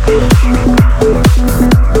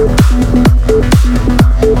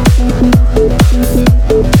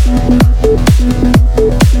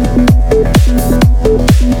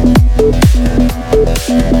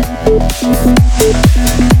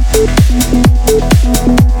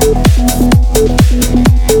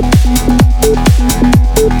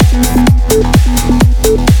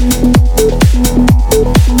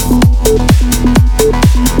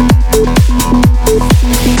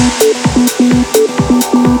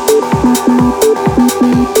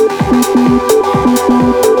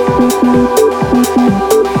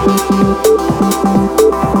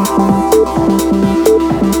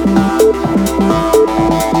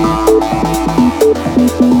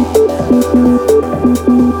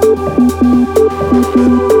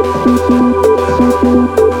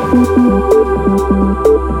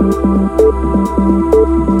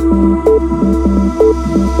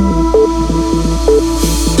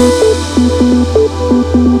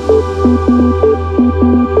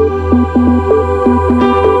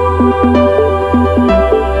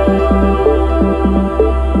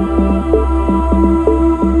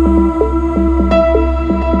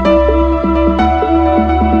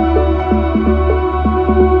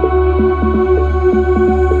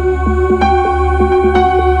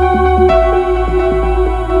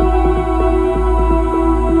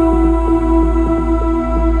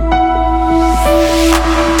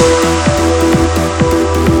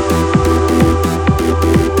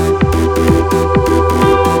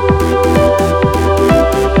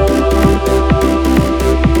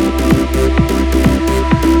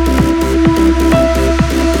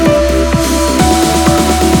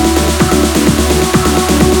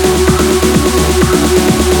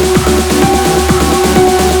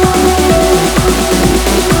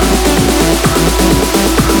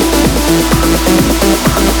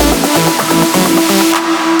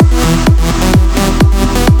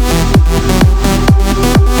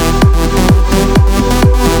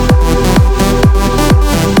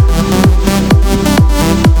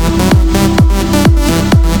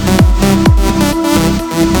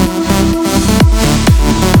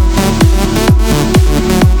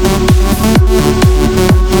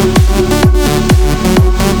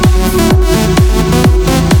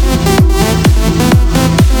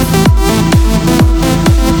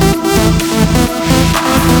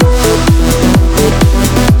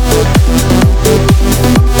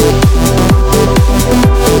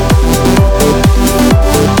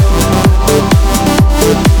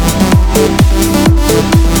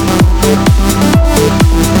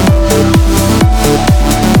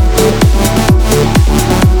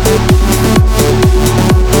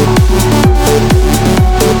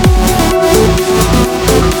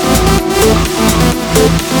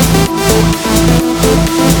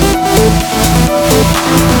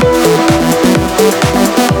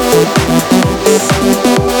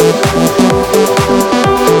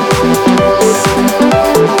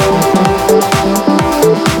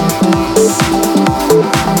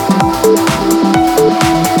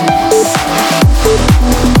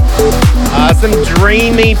 Some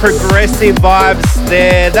dreamy, progressive vibes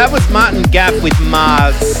there. That was Martin Gaff with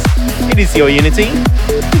Mars. It is your Unity.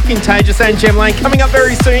 Contagious and Jem Lang. Coming up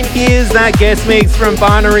very soon is that guest mix from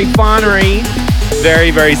Finary.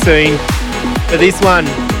 Very, very soon. For this one,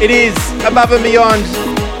 it is Above and Beyond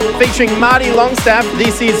featuring Marty Longstaff.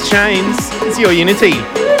 This is Chains. It's your Unity.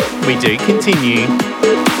 We do continue.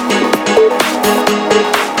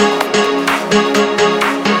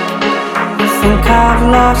 I've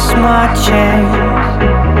lost my chance.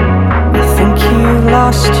 I think you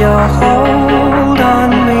lost your hold on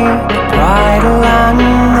me. The bridle and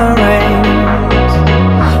the reins,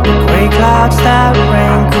 the grey clouds that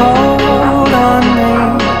rain cold on me.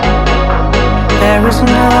 There is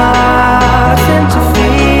nothing to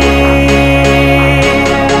fear.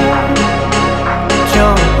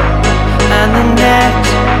 Jump and the net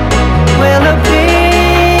will appear.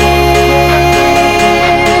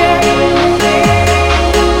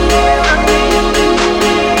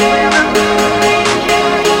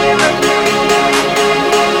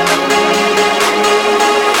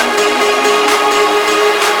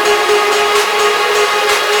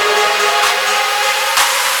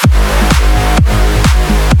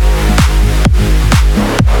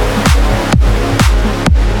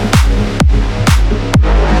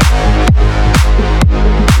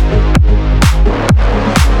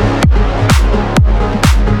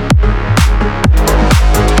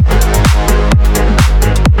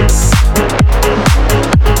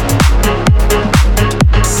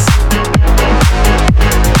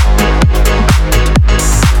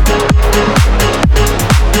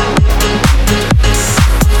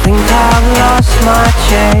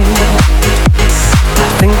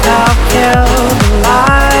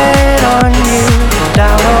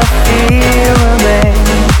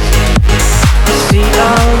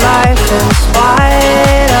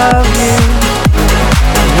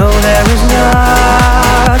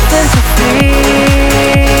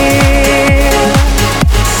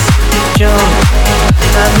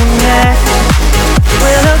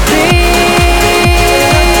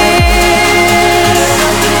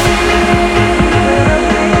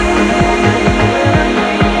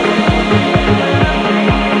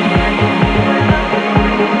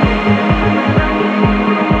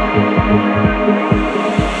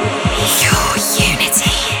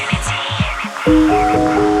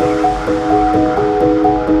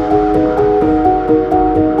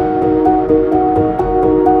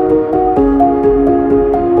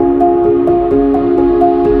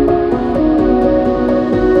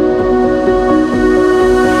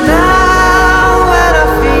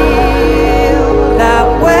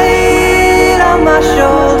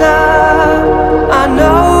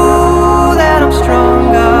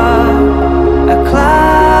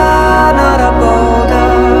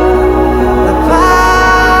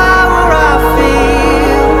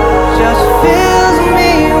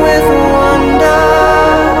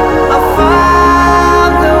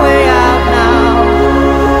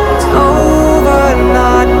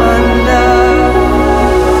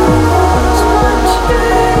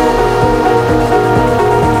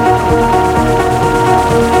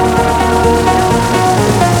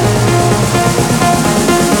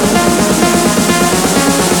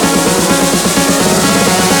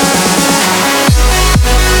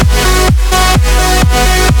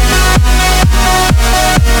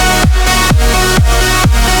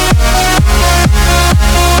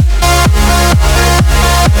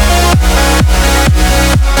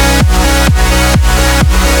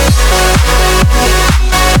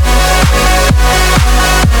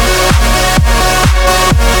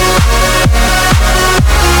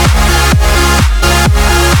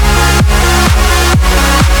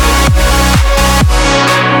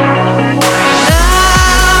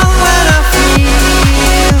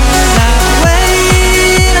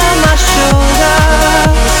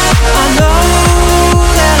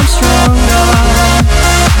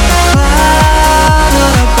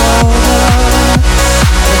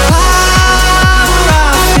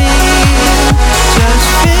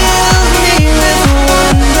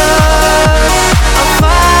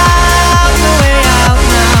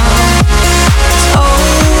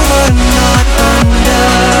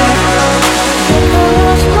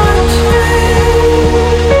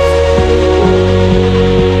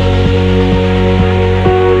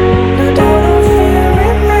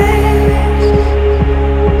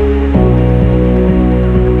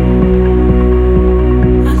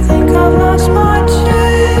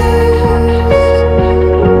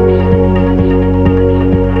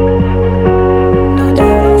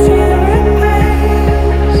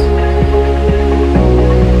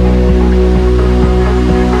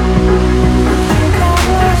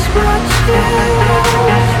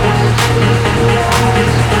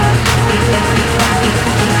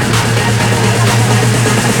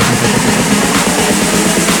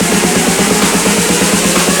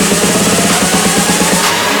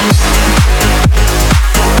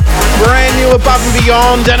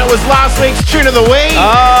 Beyond, and it was last week's Tune of the Week.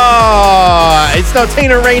 Oh, it's not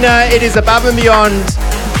Tina Arena, it is Above and Beyond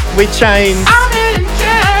with Chains.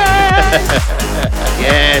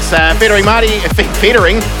 Yes,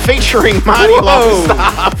 featuring Marty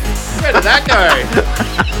Longstaff. Where did that go?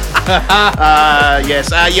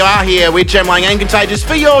 Yes, you are here with Jem Lang and Contagious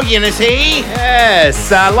for your Unity.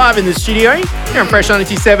 Yes, live in the studio here on Fresh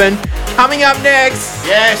 97. Coming up next.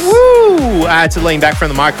 Yes. Woo! I had to lean back from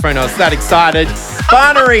the microphone. I was that excited.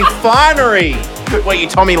 Finery. Were you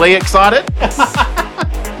Tommy Lee excited?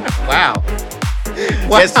 Wow.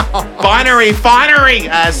 Yes, Finery.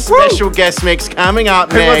 Special guest mix coming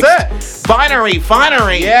up Who next. was it?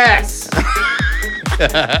 Finery. Yes.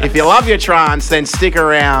 If you love your trance, then stick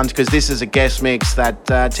around because this is a guest mix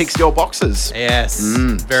that ticks your boxes. Yes.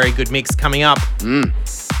 Very good mix coming up.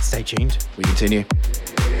 Stay tuned. We continue.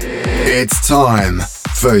 It's time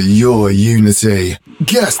for your Unity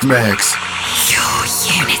Guest Mix. Your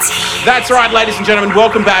Unity. That's right, ladies and gentlemen.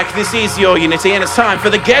 Welcome back. This is your Unity, and it's time for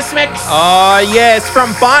the guest mix. Oh, yes.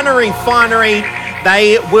 From Finery.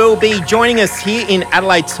 They will be joining us here in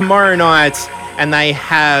Adelaide tomorrow night, and they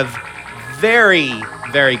have very,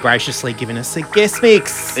 very graciously given us a guest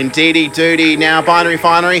mix. Indeedy doody. Now,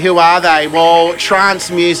 Finery, who are they? Well, trance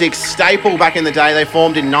music staple back in the day. They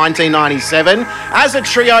formed in 1997 as a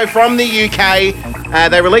trio from the UK.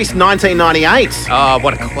 They released 1998. Oh,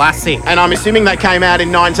 what a classic. And I'm assuming that came out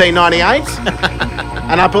in 1998.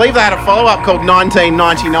 And I believe they had a follow-up called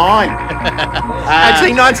 1999.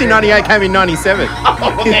 Actually, 1998 came in 97.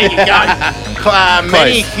 Oh, there you go.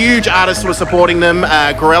 Many huge artists were supporting them.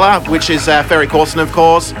 Gorilla, which is Ferry Corson, of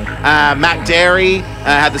course. Matt Derry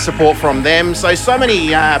had the support from them. So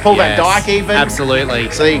many, Paul Van Dyke even. Absolutely.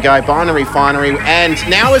 So there you go, Finery. And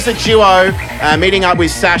now as a duo, meeting up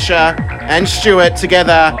with Sasha and Stuart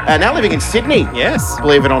together, now living in Sydney. Yes.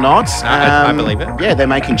 Believe it or not. I believe it. Yeah, they're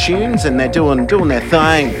making tunes and they're doing their thing.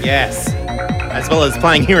 Yes. As well as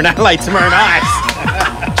playing here in Adelaide tomorrow night.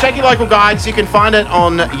 Check your local guides. You can find it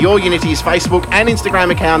on Your Unity's Facebook and Instagram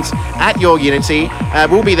accounts at Your Unity.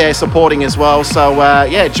 We'll be there supporting as well. So,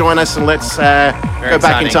 join us and let's go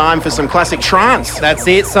back in time for some classic trance. That's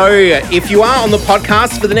it. So, if you are on the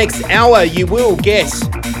podcast for the next hour, you will get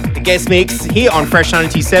the guest mix here on Fresh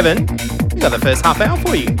 97. We got the first half hour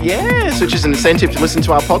for you. Yes, which is an incentive to listen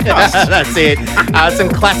to our podcast. That's it. Some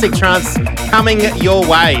classic trance coming your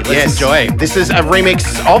way. Let's enjoy. This is a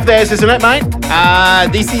remix of theirs, isn't it, mate?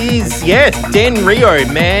 This is, Den Rio,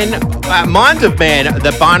 Mind of Man,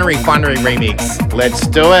 the Finery remix. Let's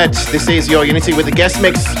do it. This is Your Unity with the guest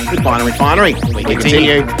mix with Finery. We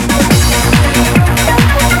continue.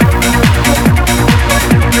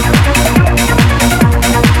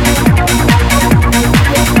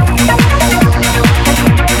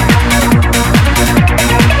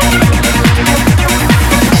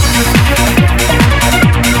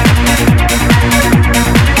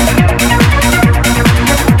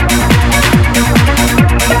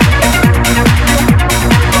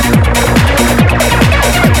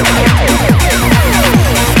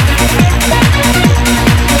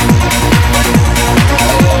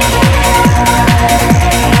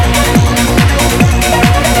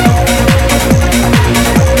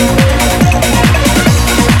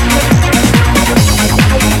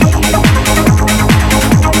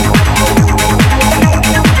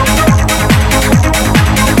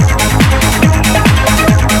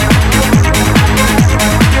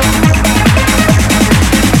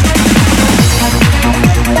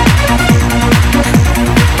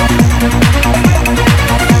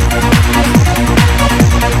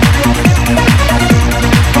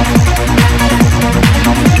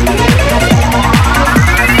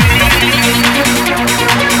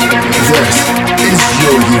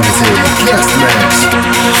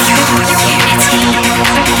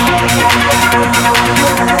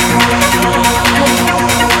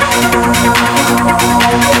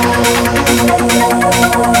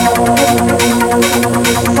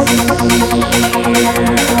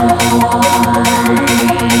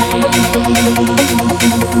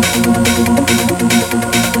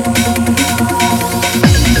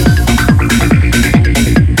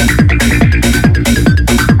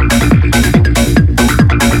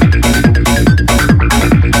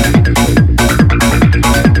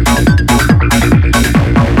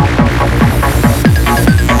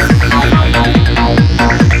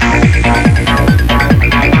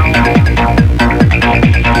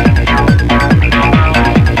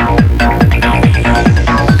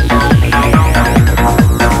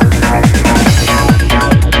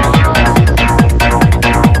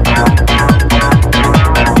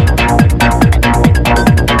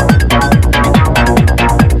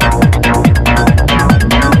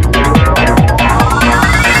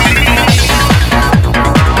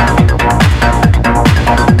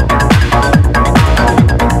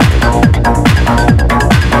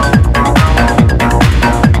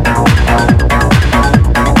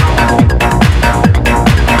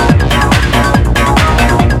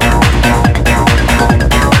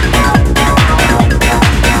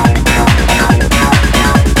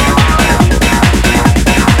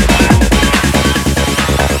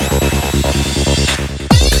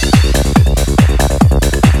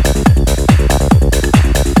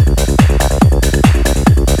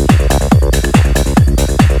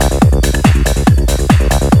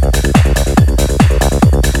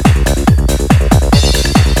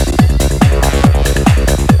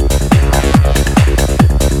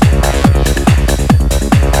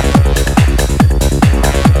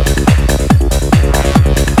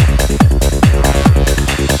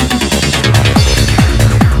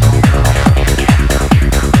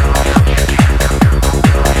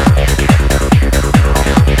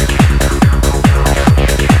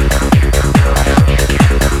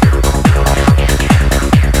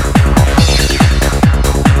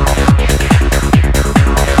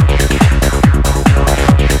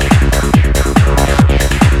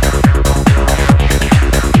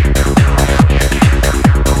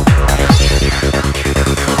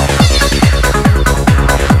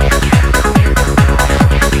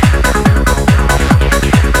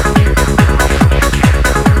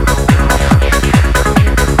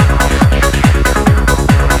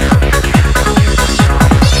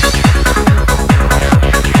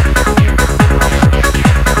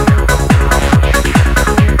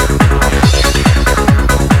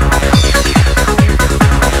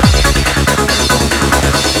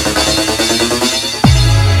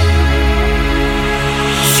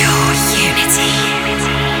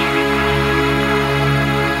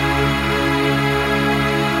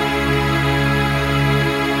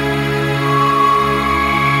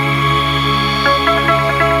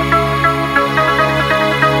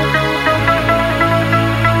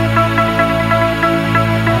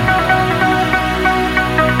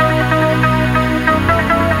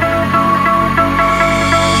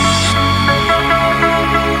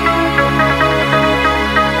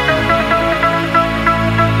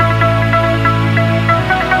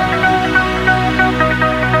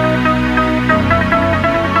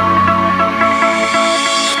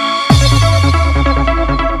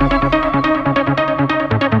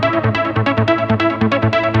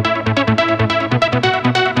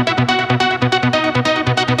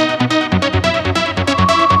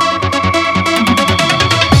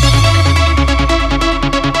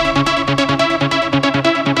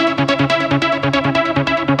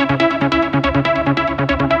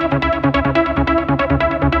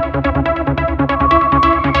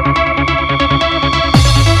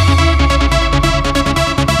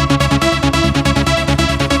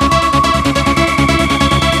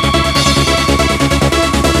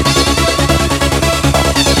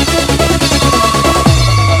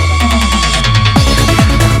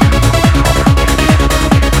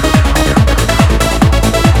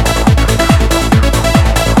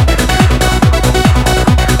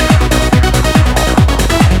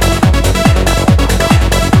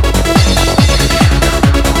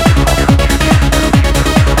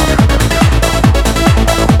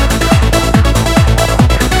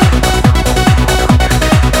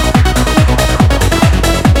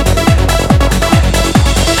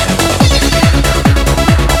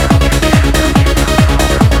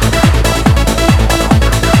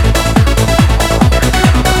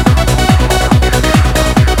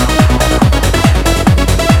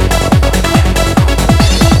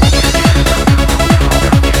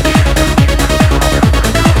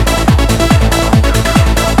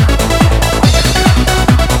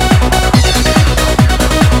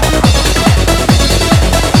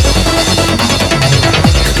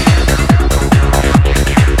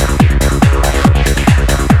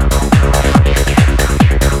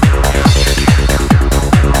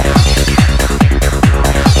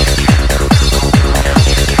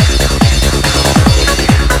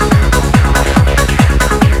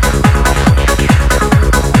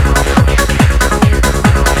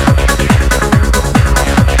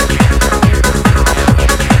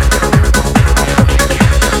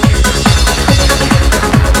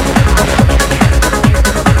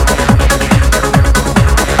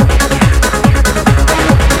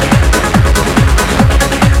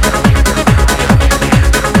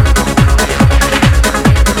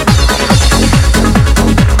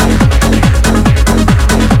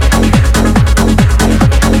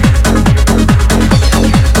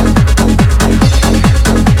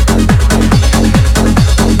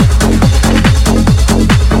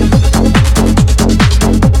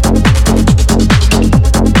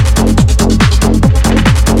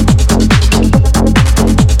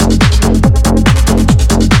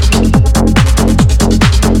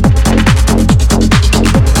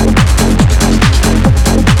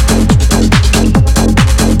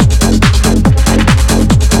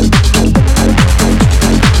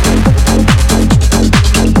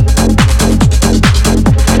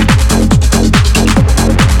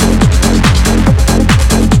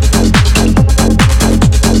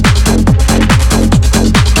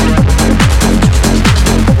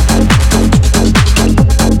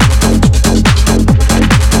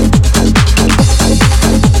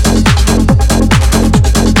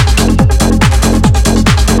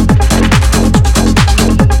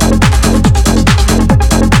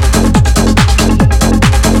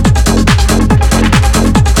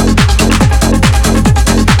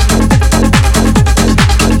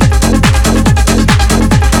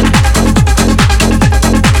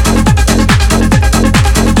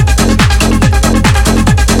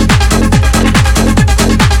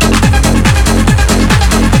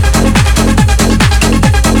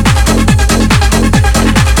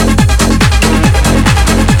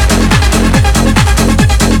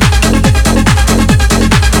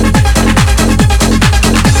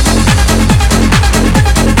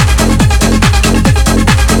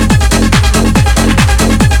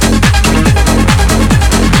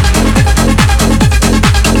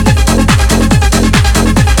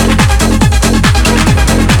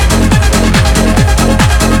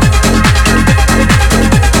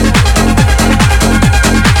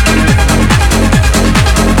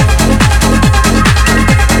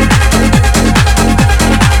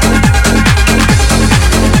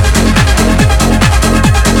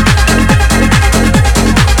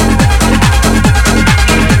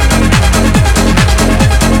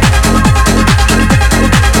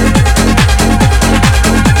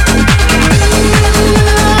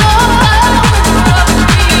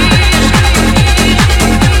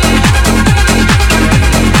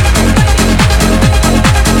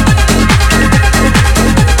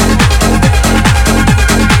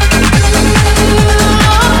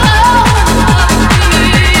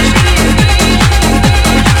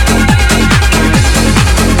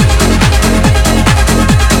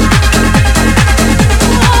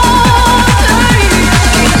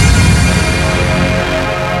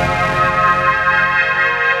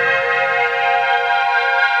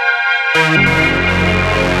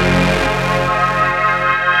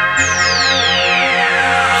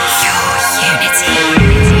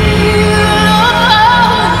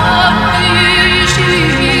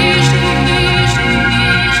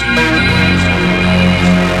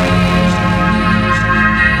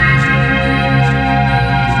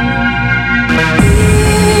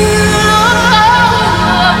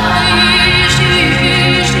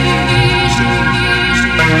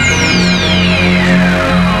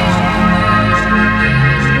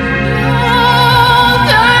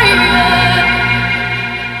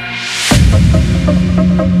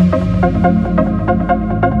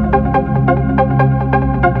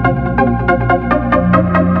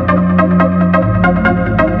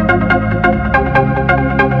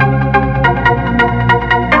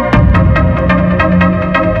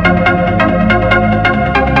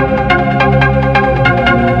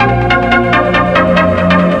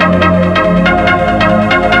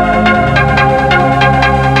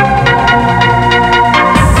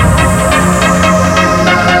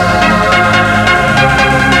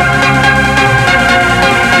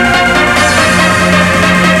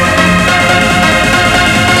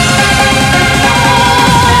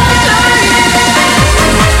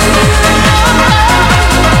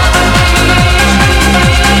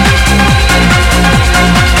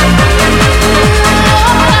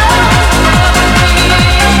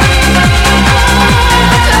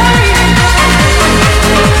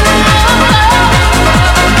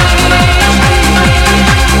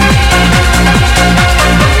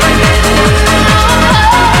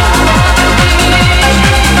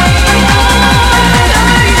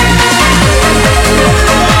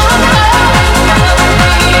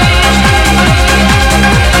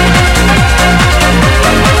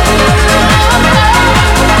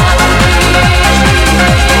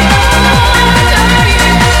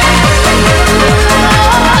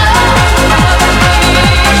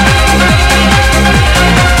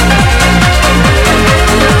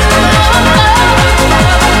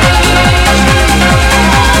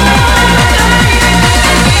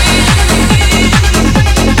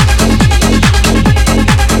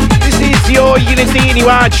 and you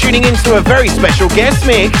are tuning into a very special guest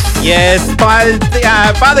mix. Yes, by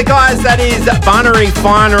the guys, that is Binary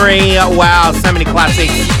Finary. Wow, so many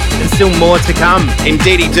classics and still more to come.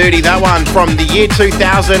 Indeedy doody, that one from the year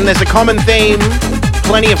 2000. There's a common theme,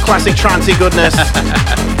 plenty of classic trancey goodness.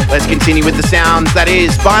 Let's continue with the sounds. That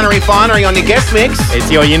is Binary Finary on your guest mix. It's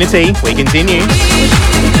your Unity. We continue.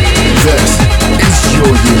 This is your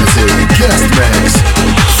Unity guest mix.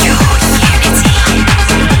 Your Unity.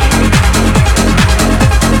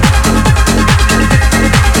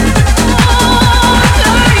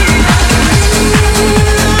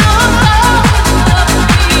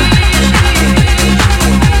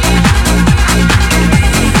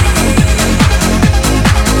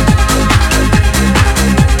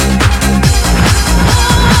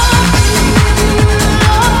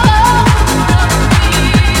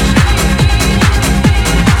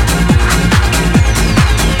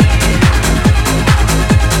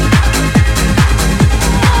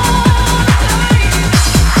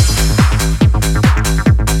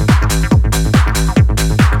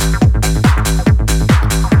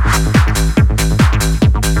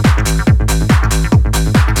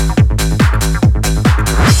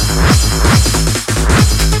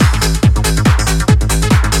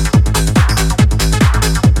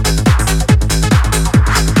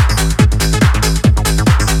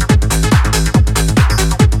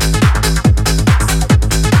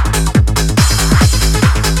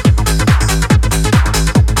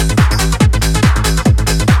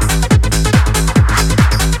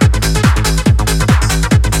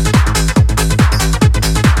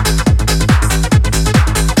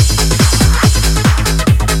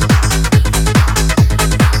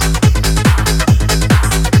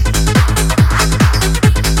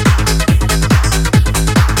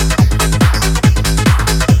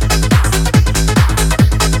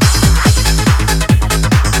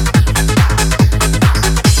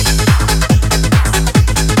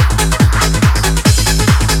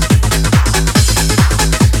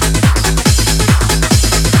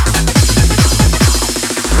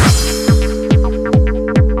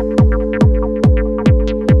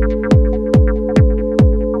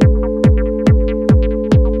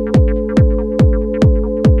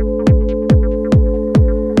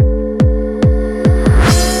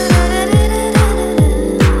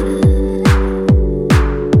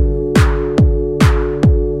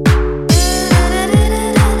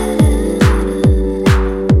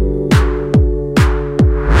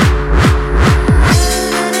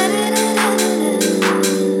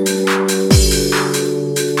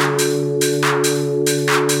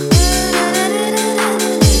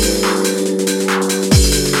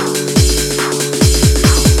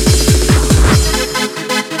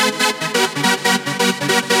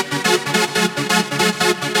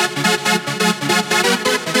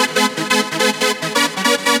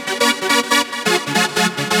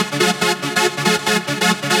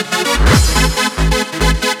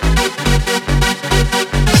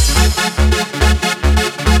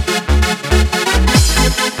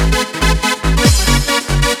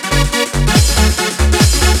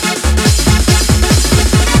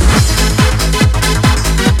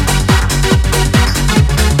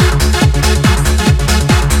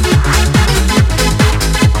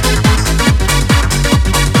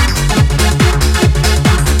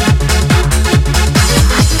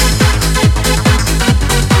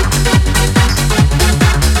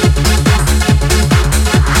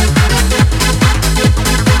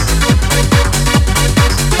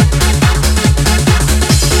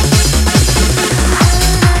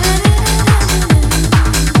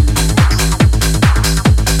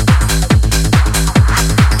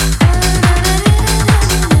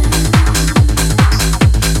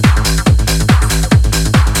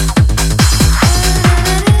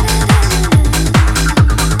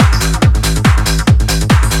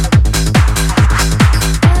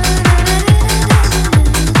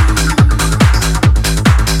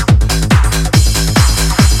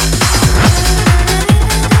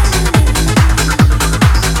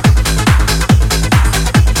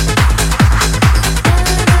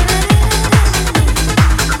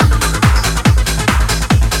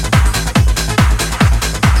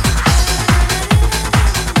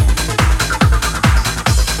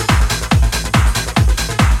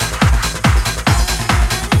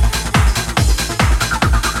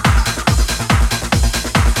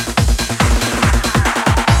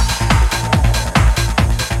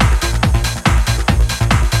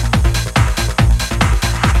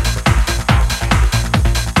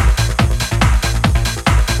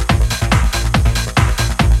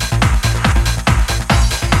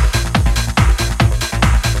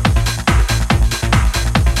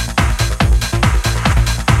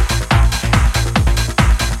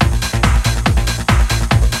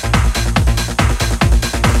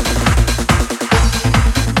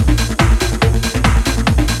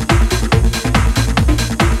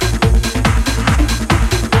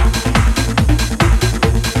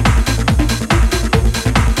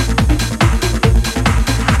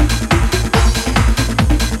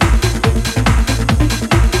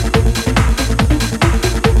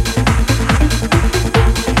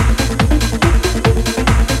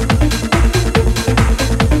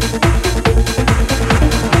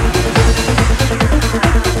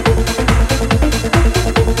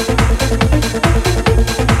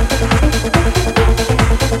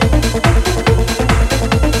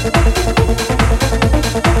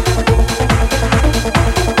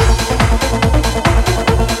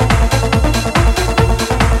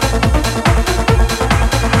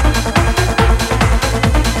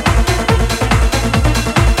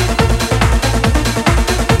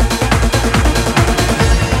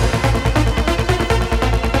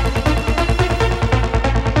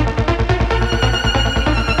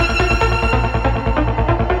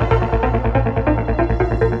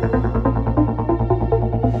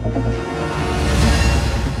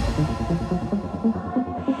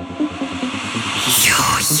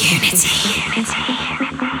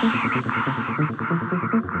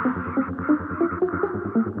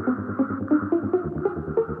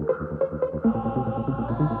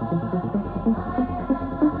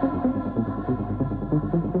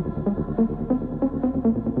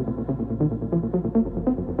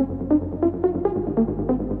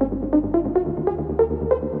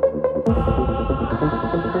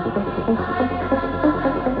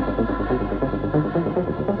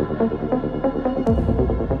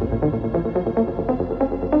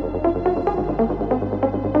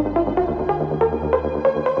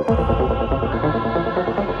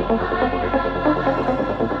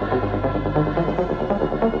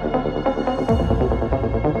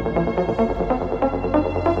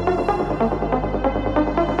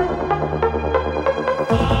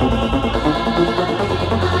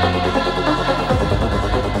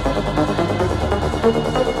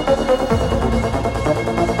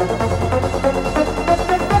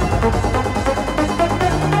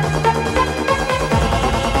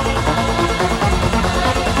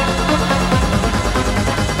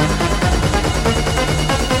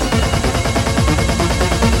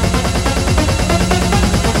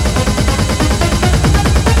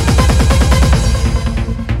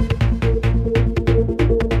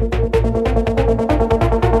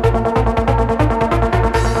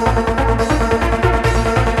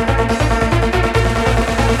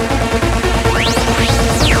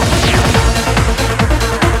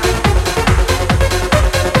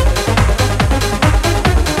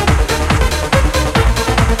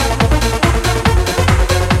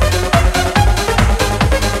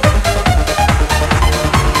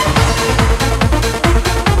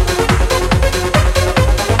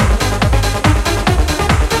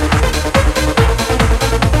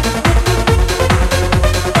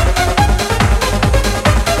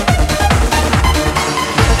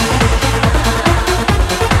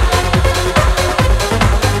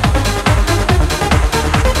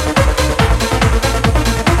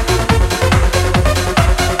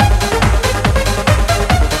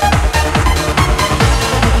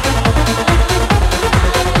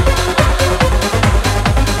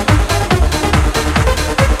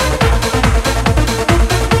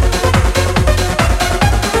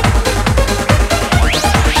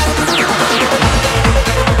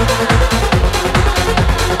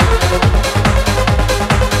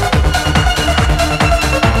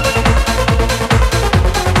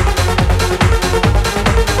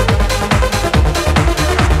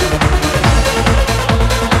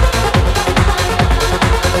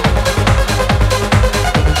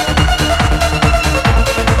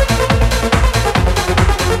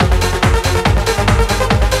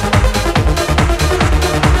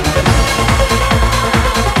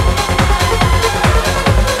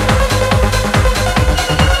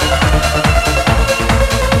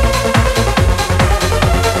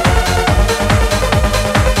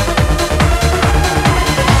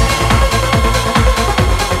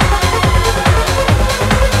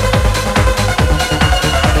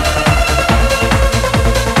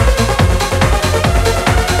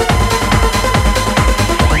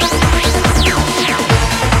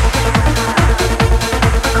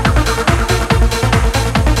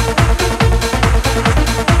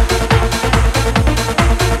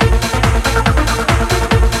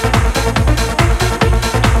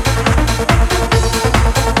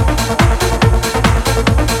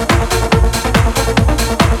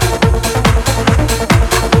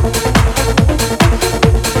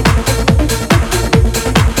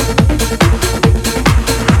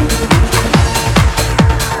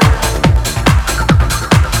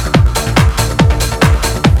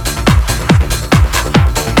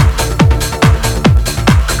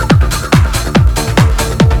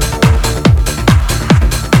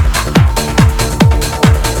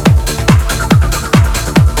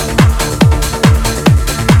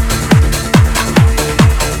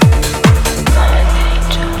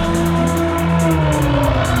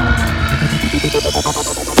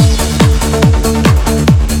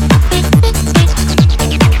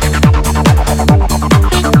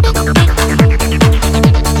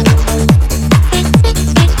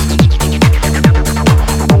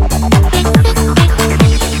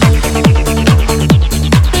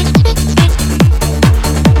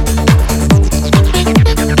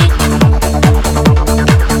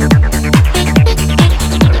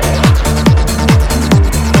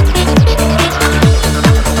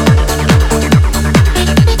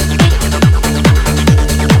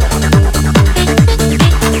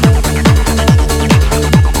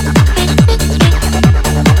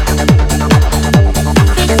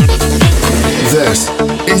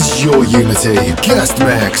 Unity Guest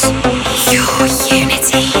Mix. Your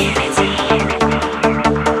Unity.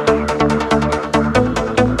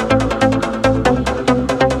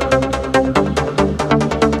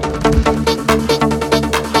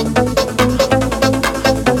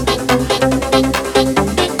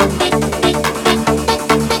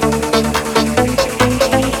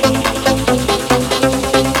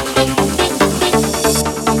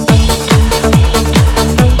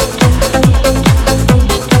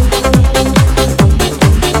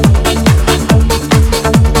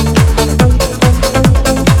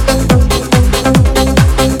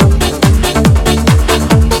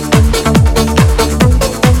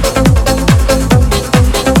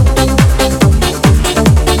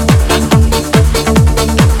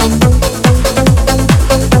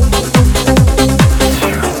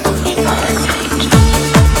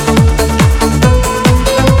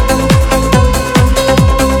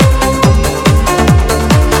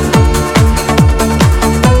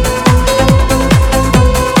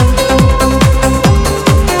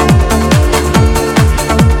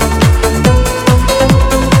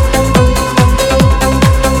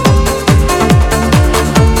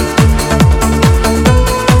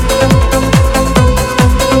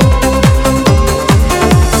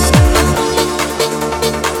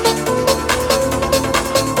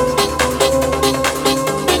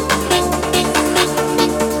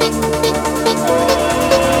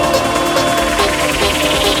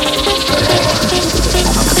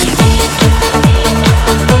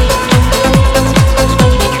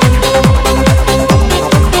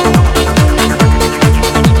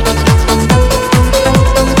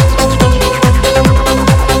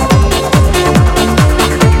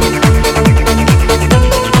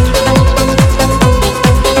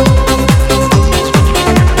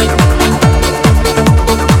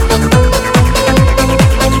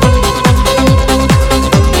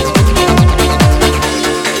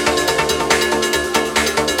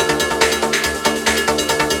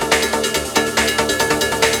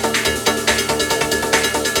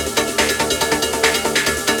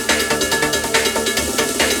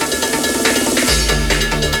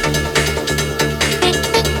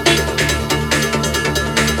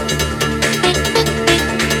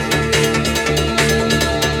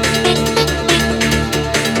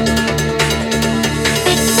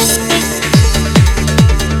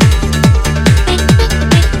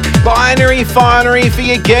 Finary for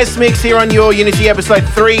your guest mix here on Your Unity episode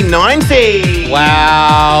 390.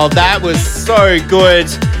 Wow, that was so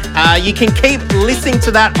good. You can keep listening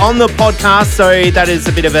to that on the podcast, so that is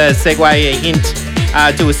a bit of a segue, a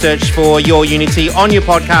hint. Do a search for Your Unity on your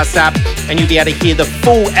podcast app, and you'll be able to hear the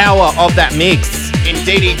full hour of that mix.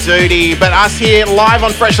 Indeedy doody. But us here live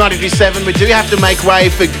on Fresh 92.7, we do have to make way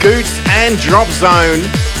for Goots and Drop Zone.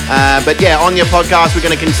 But yeah, on your podcast, we're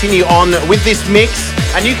going to continue on with this mix.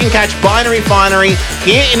 And you can catch Binary Finary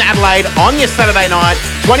here in Adelaide on your Saturday night,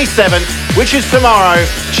 27th, which is tomorrow.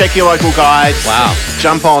 Check your local guides. Wow.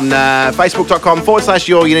 Jump on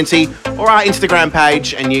facebook.com/Your Unity or our Instagram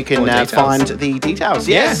page, and you can find the details.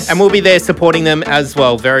 Yes. Yeah, and we'll be there supporting them as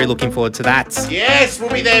well. Very looking forward to that. Yes,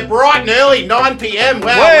 we'll be there bright and early, 9 p.m.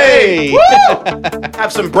 Wow. Way.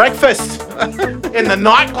 Have some breakfast in the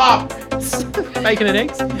nightclub. Bacon and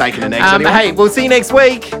eggs. Bacon and eggs, anyway. Hey, we'll see you next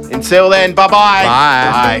week. Until then,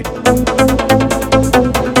 bye-bye. Bye.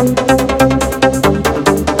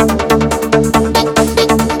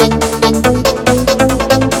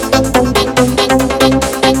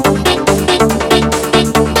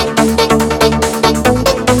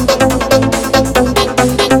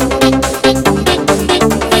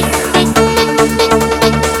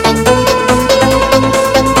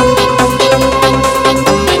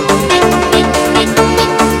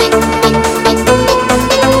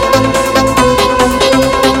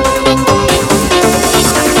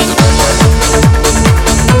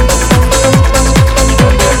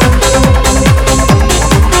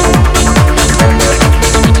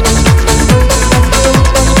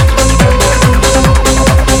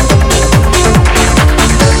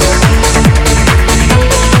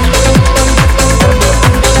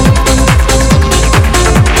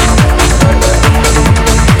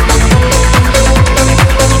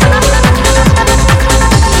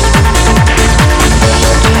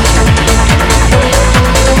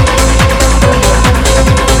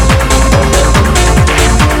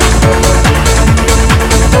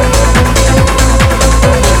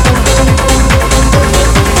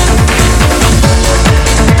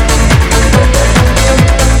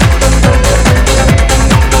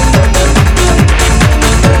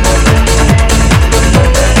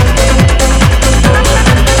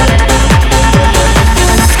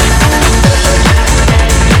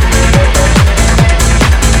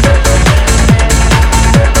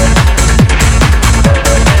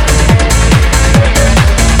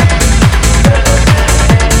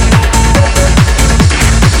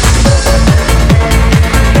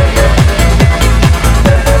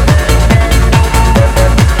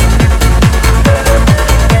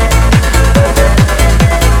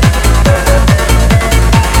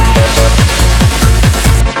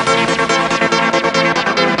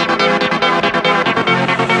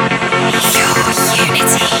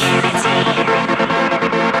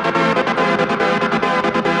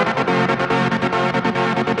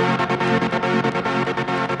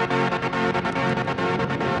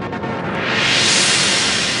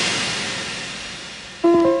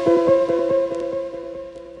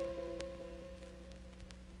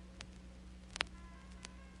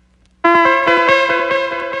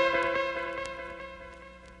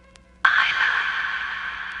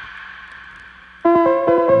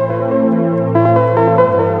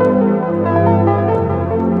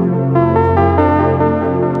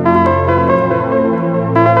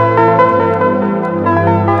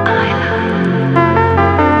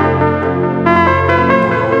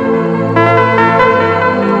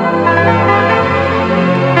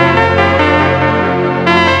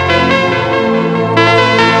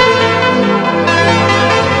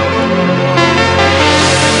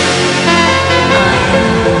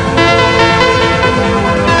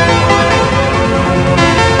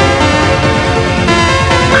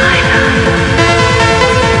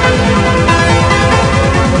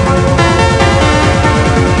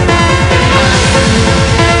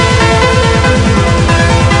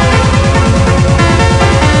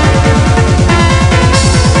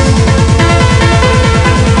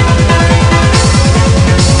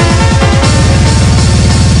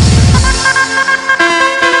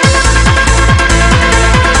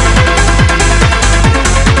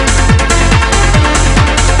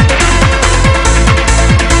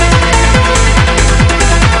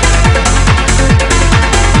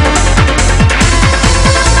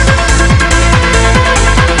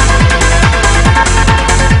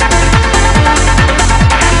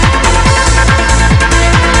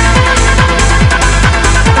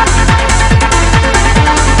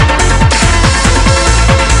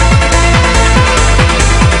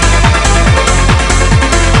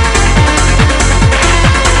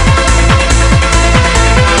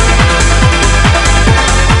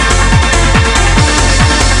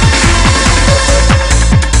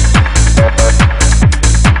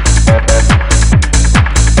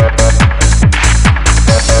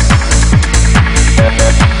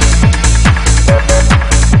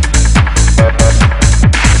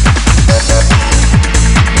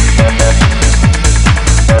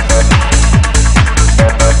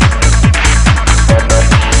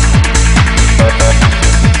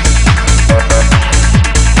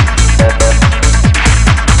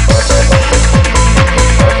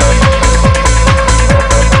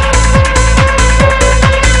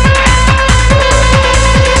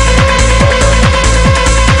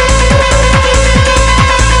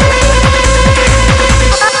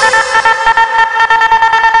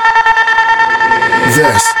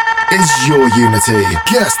 is your Unity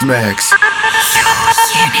guest mix. Your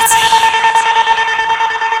Unity.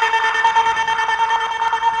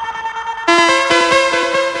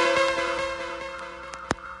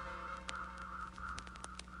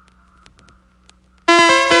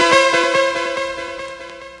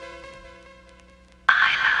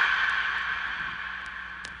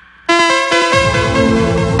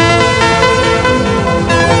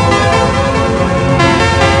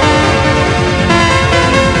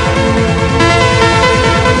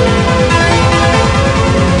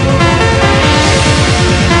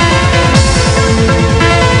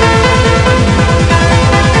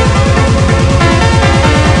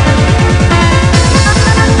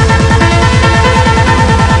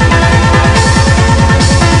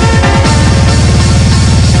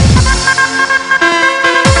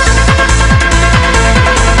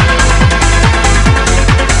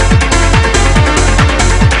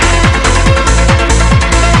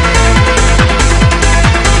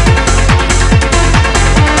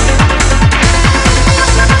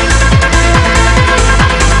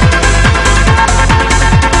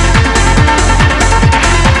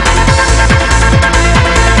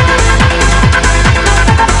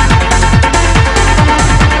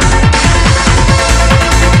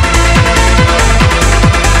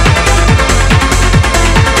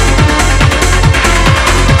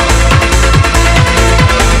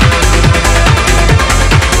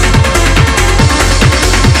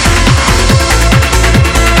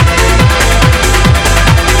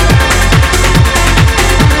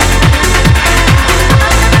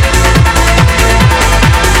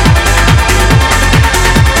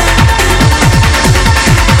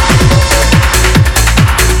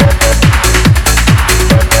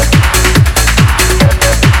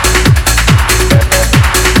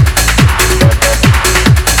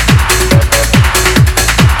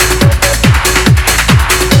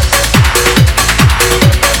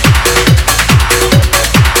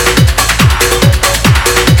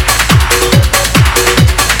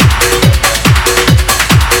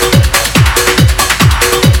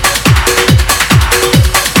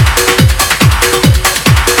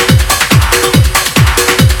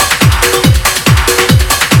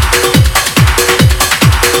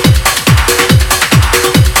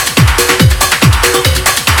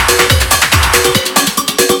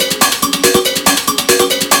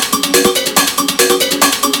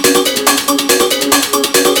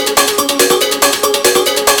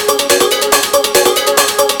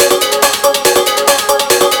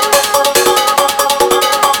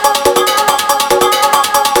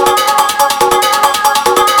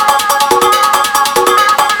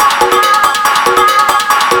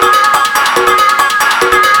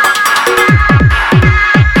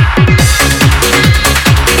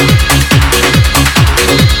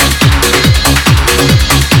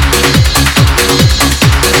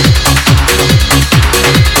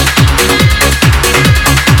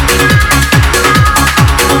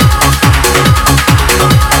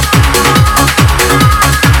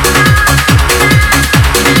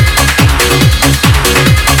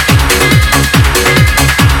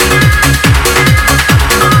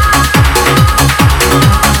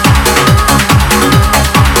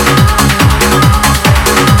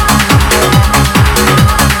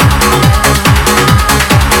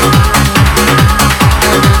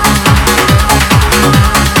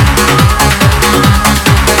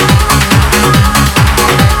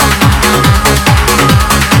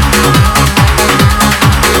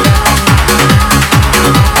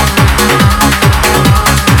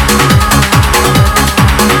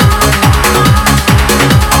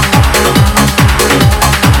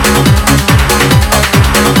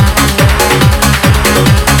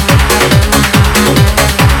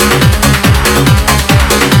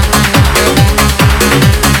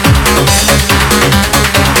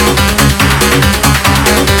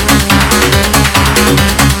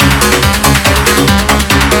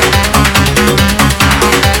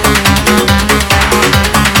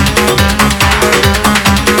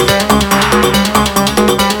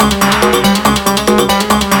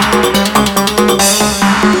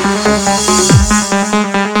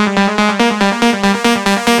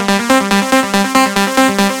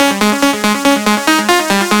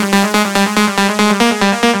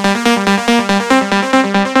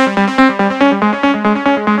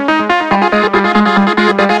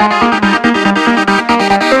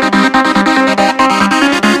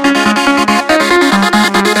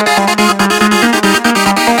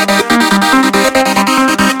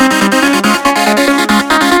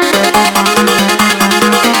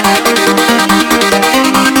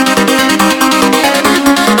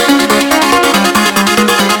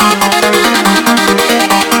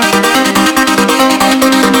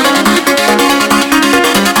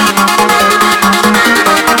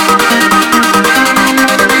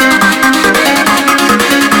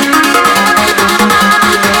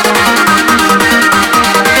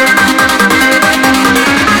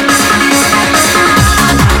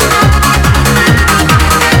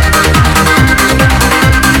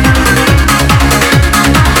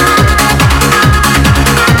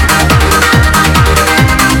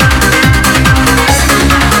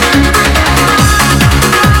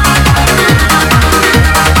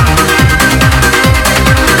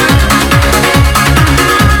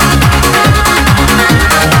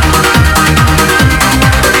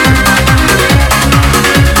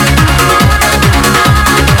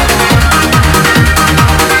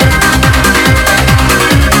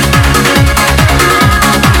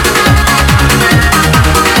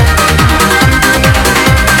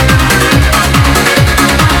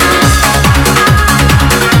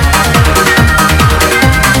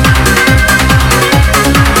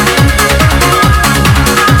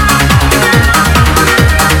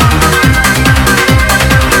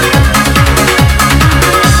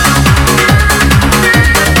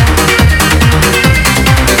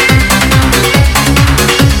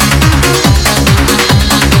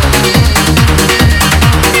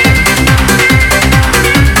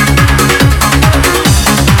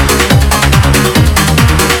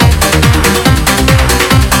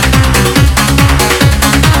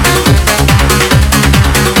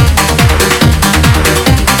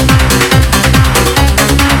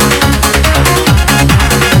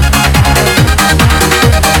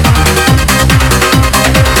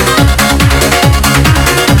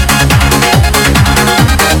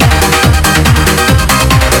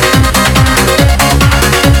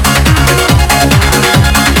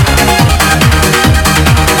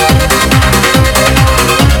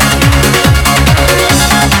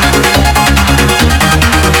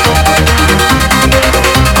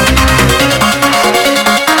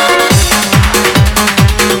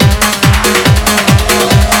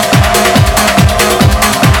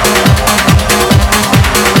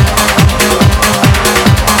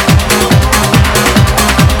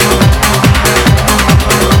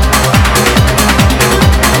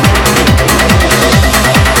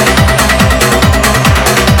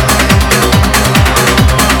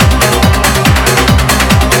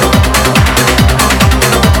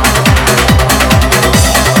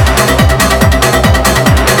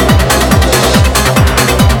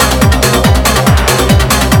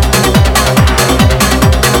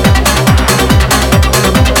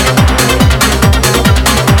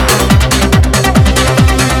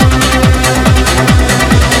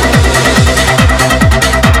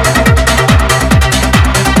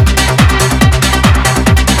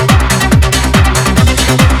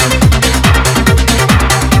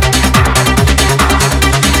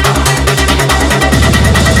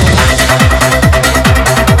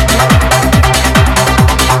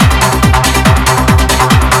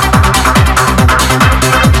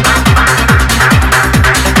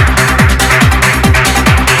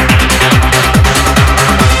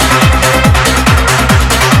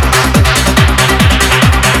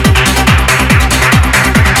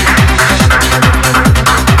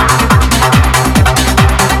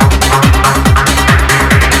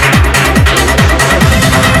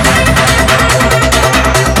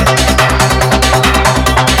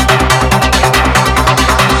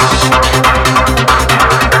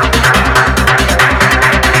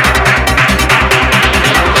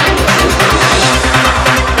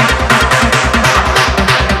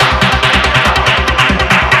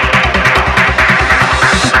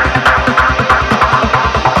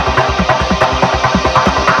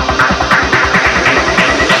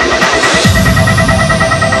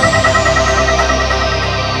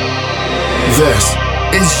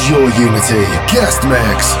 is Your Unity Guest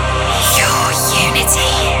Mix. Your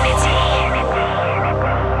Unity.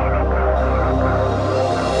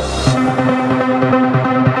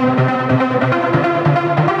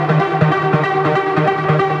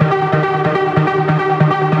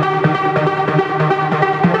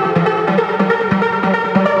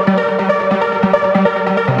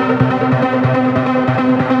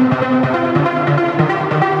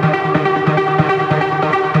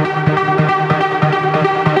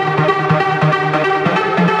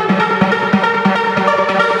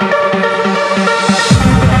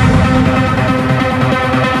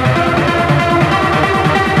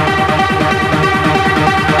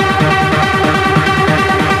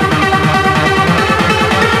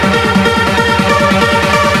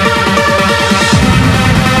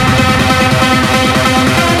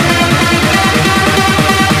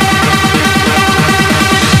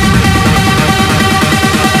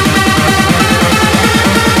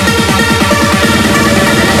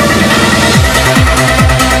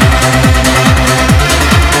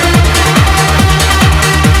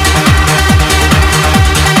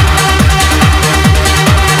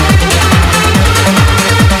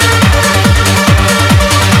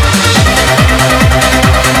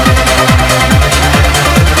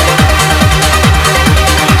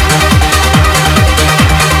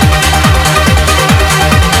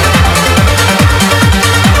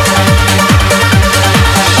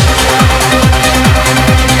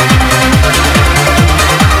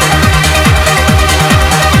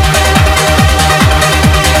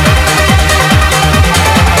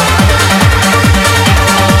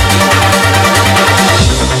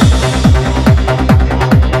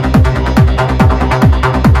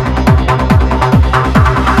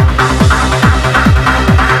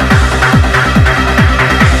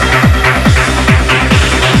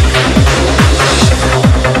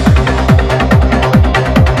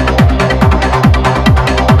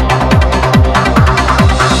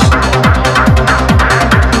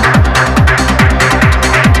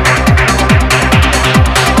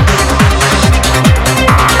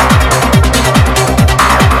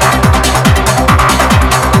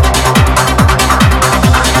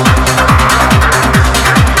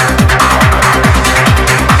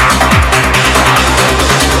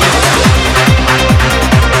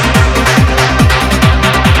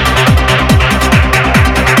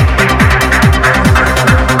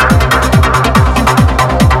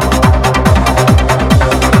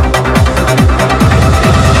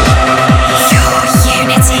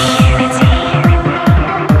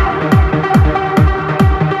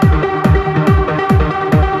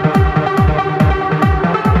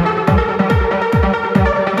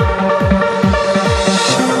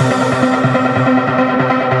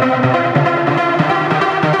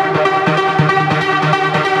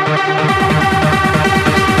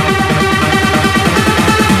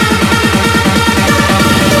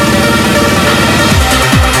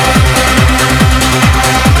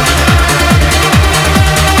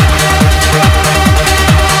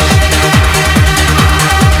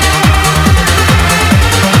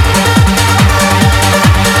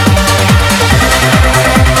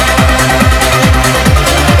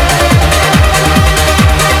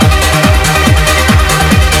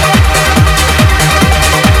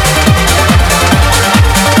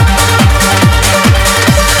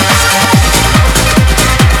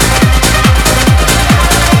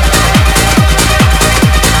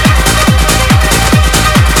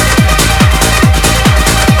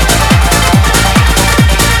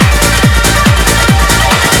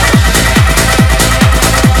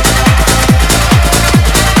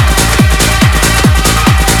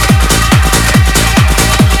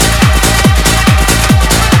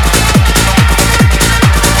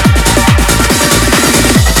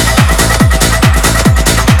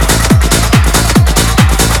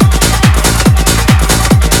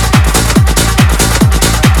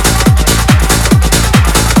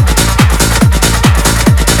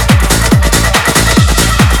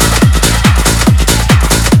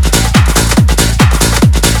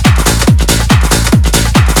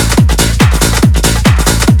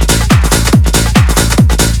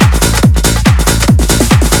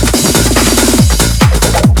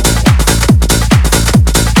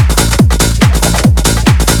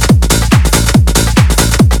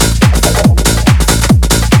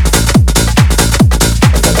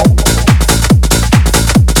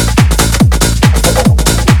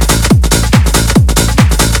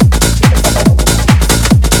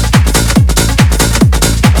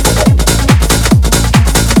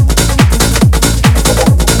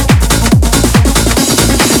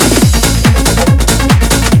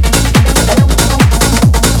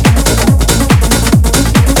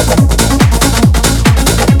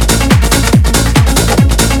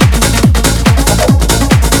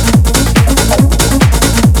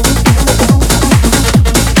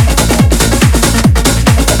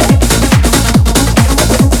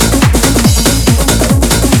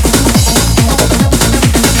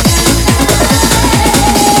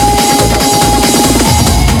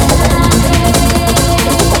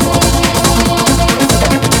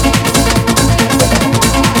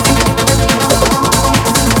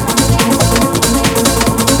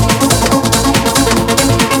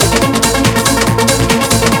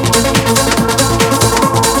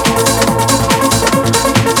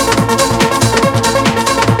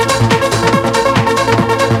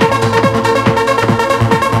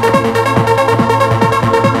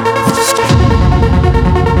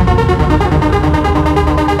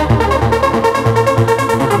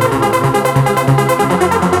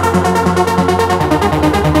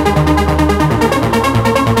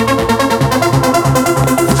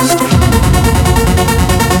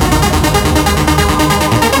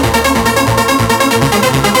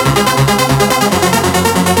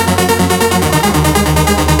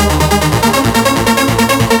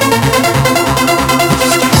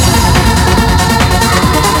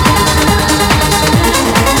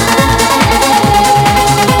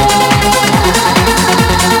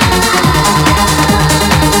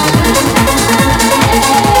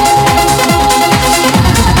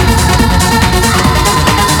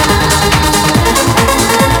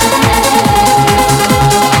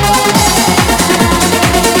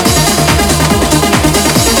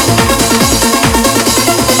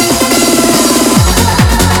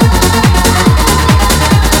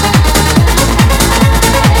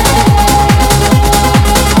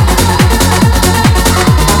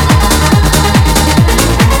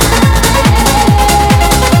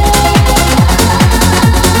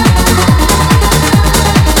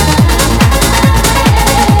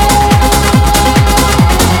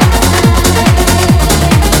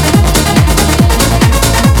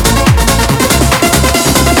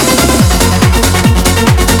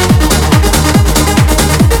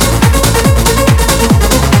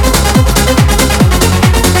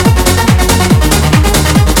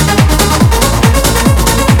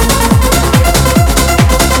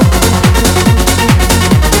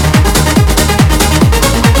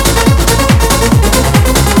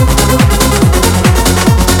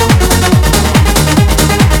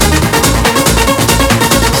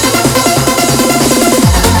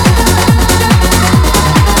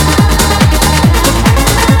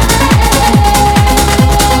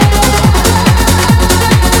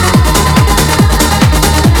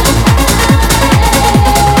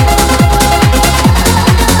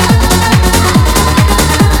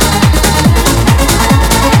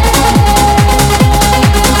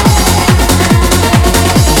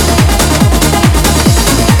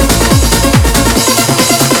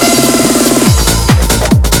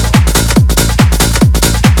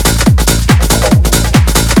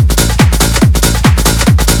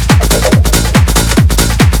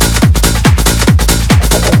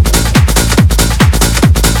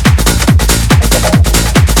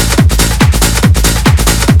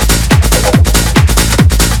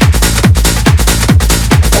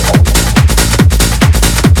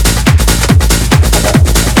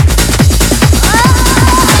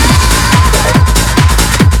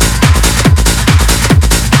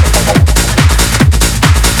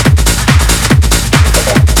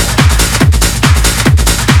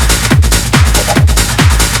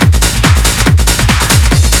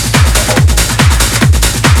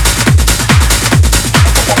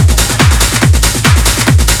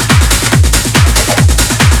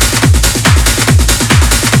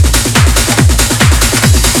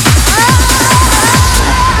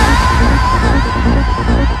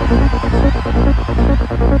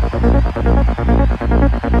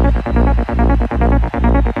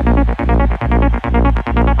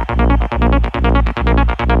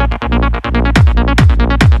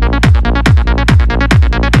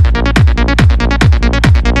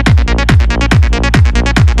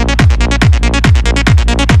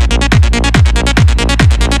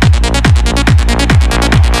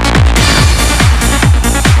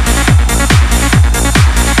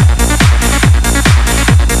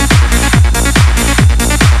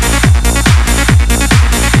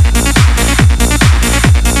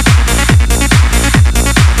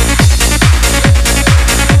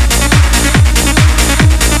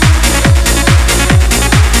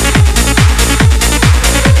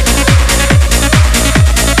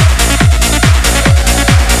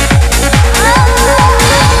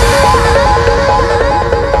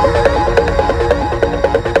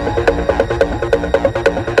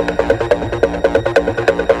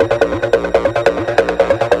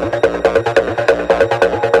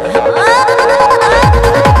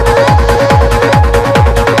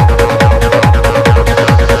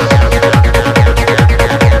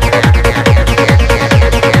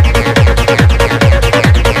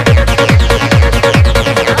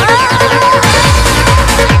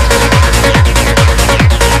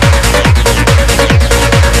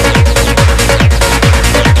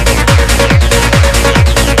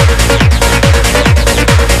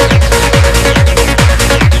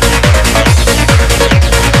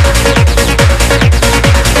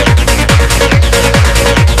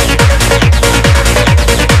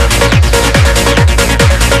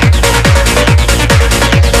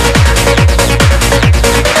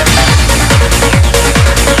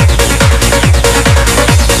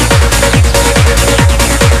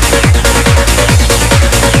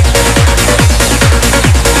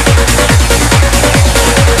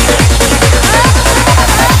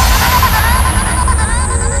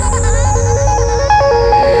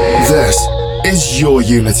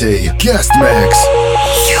 Unity Guest Mix.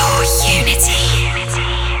 Your Unity.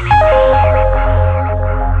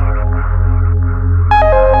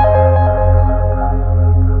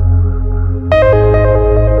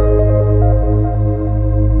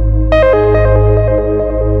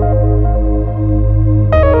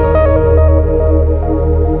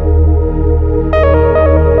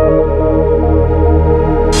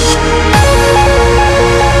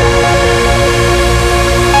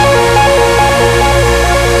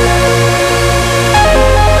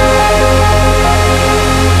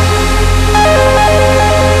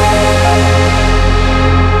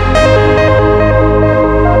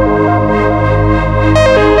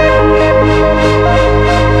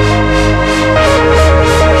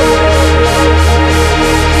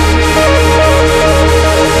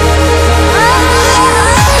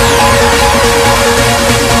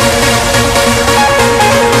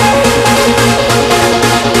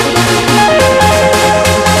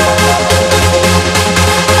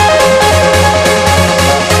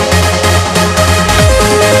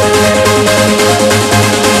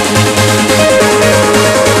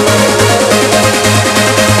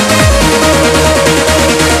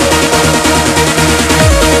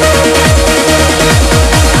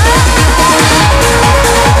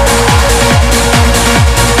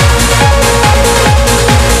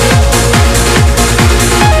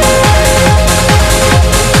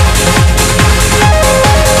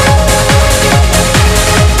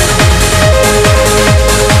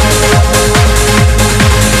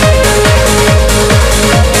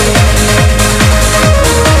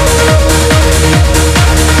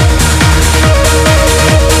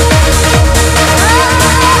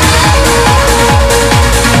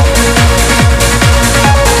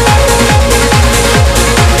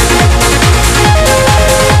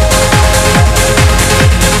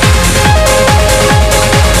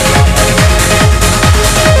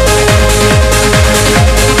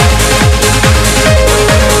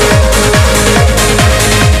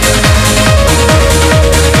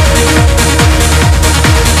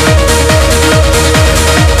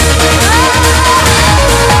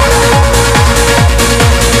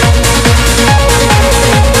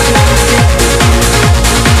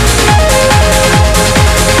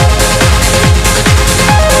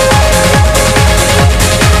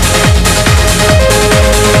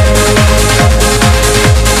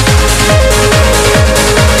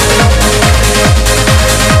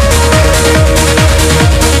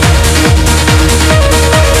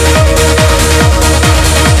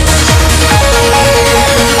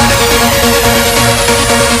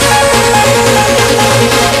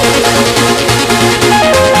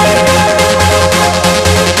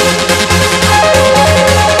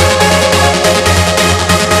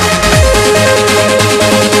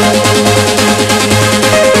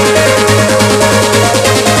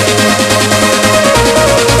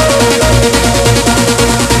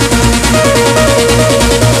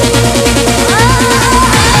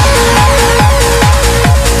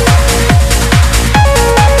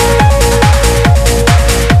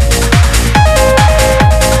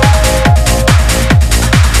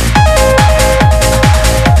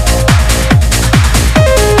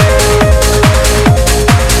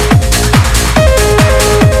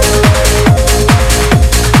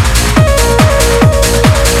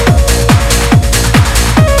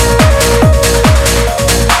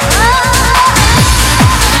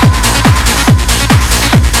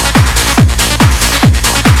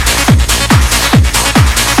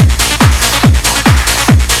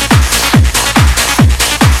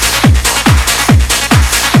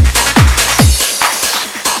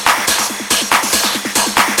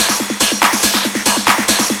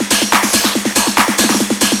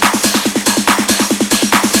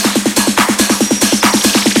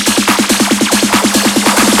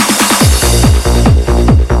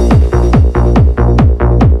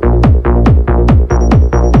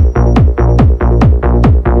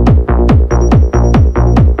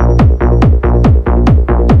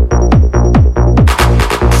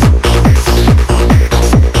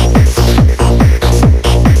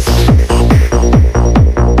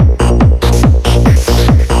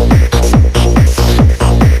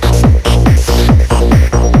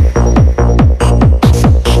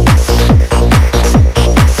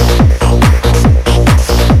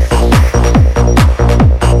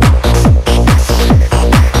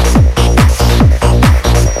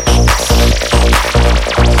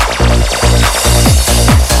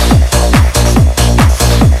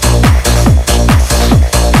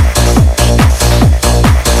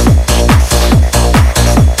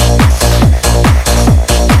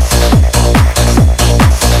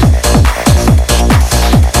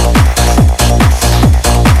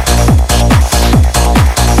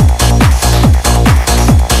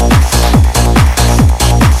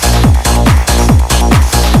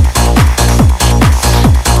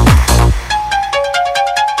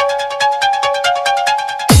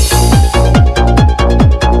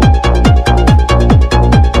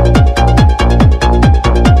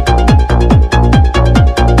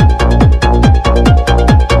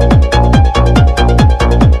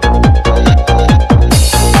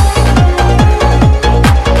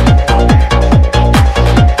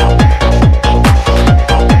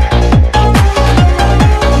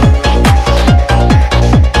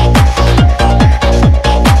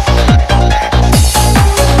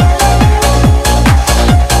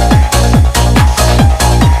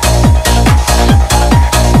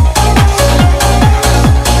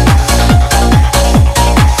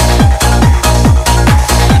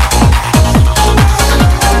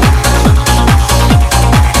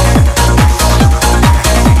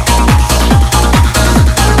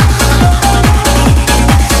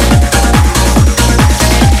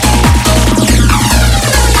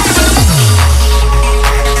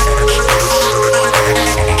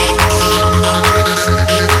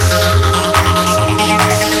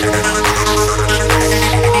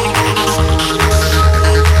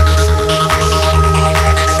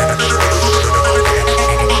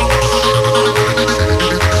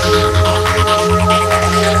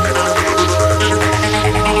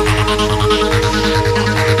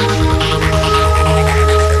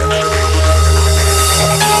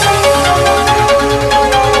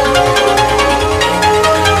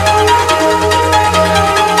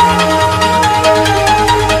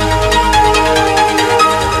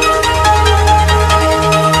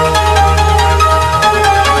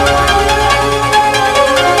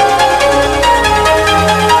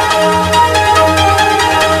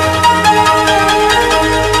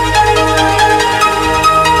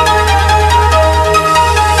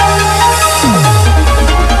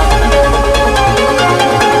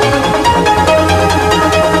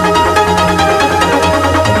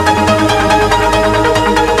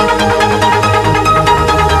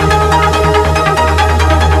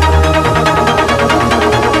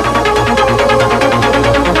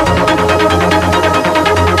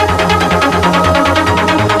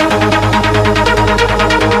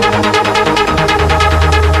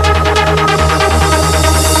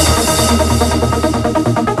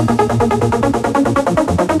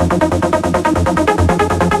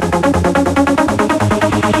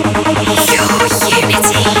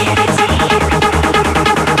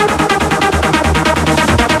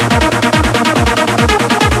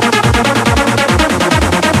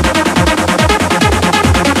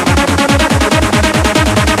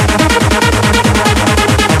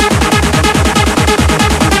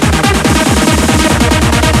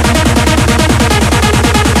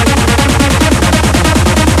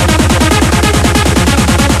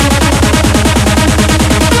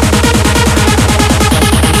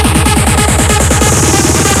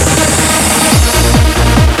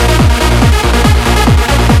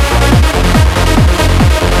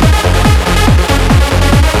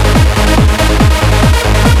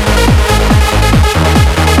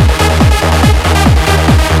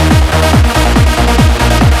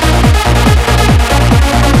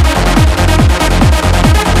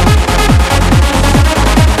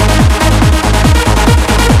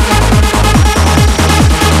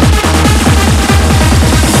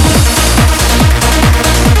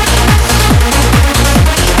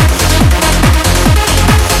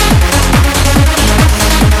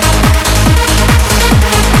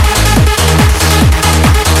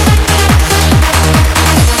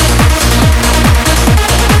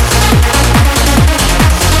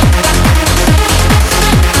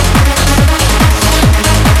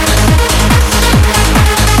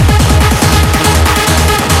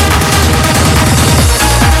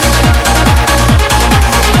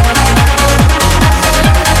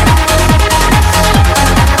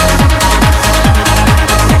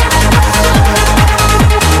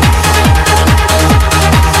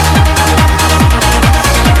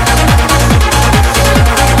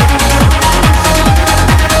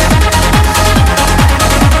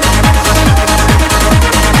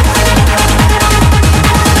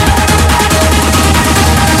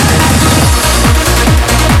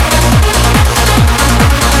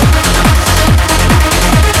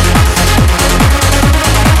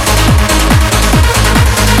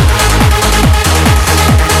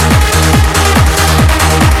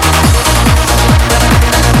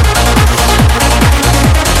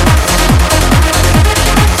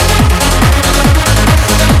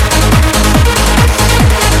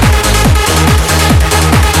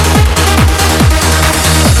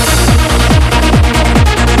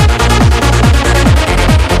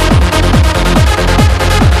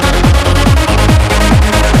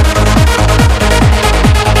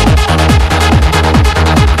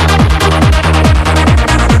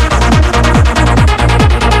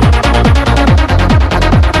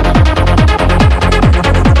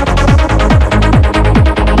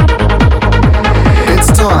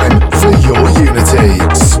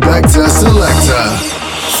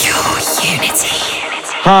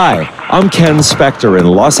 Hi, I'm Ken Spector in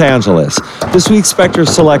Los Angeles. This week's Spector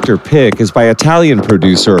Selector pick is by Italian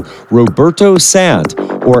producer Roberto Sant,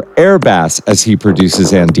 or Airbass as he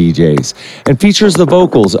produces and DJs, and features the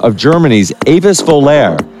vocals of Germany's Avis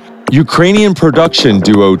Voler. Ukrainian production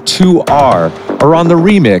duo 2R are on the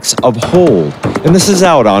remix of Hold, and this is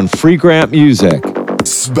out on Free Grant Music.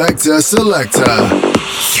 Spector Selector.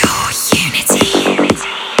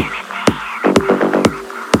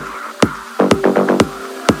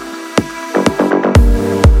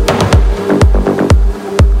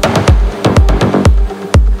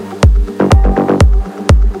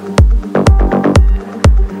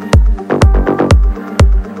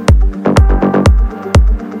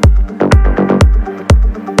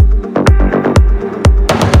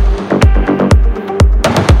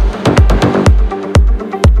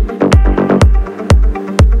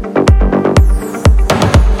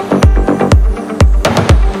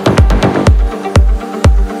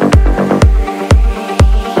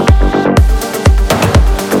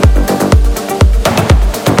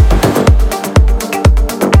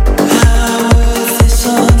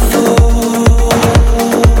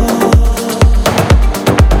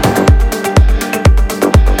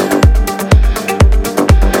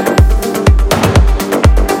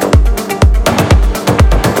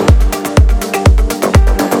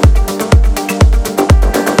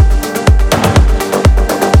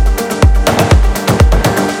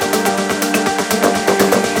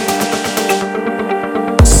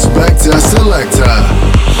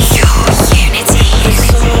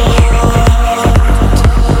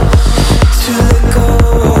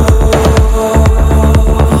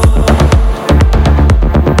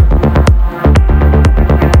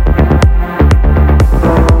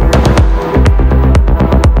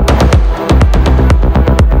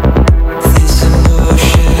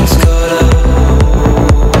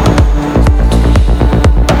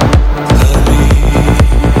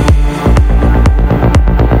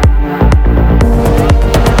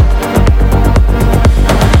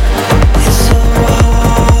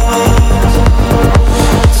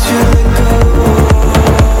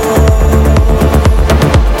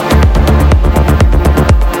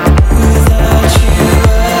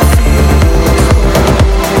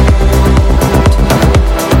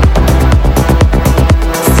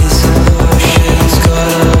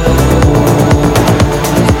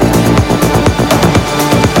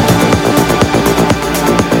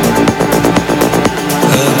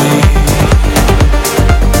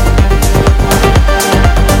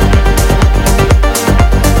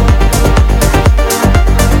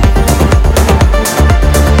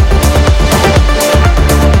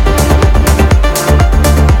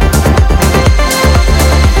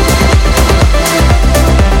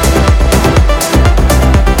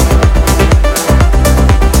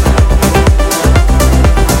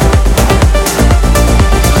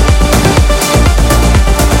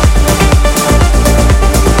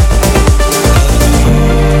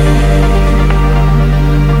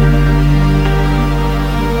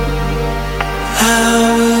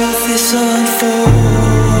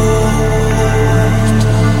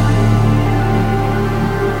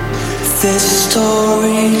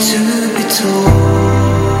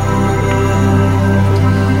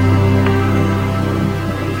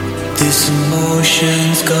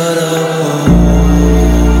 Emotions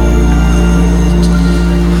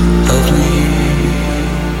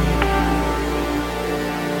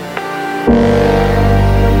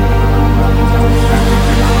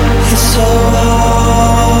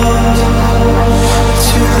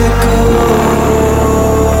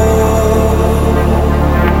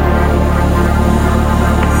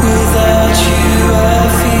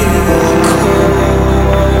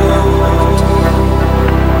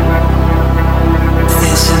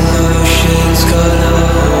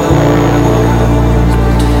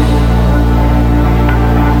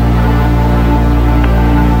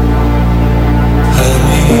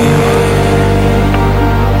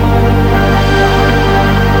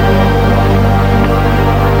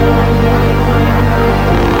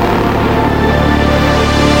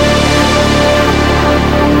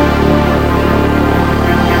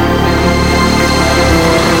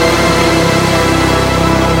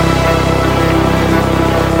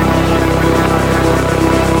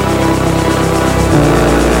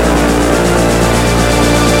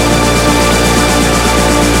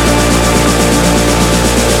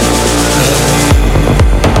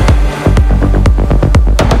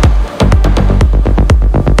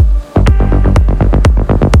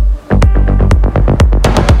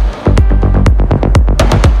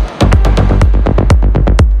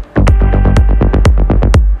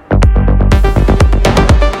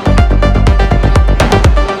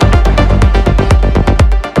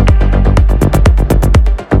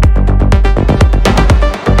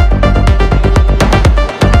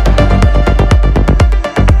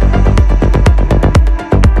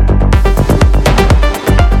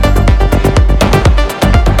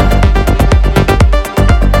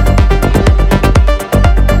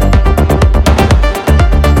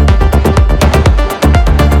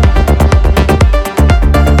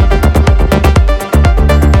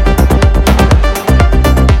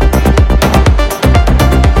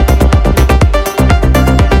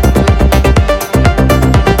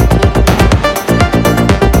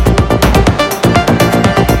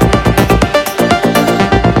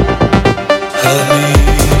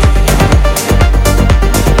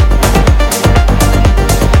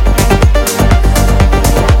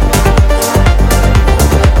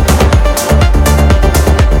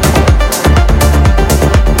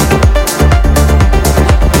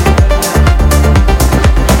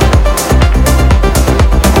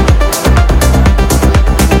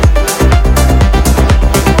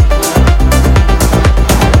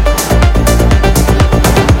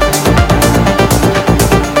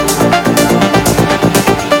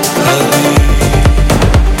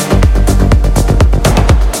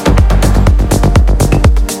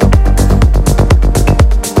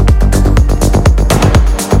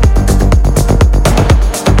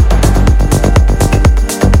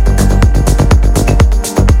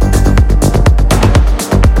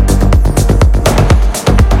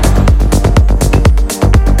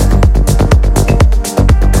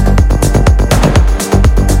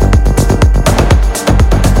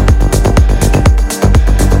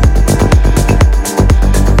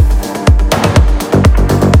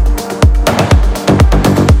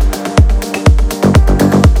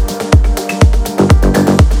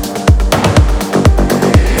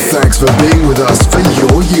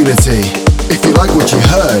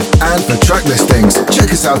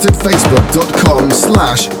out at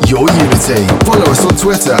facebook.com/yourunity. Follow us on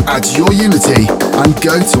Twitter @yourunity and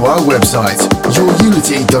go to our website,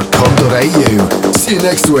 yourunity.com.au. See you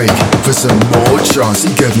next week for some more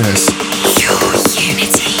trancey goodness.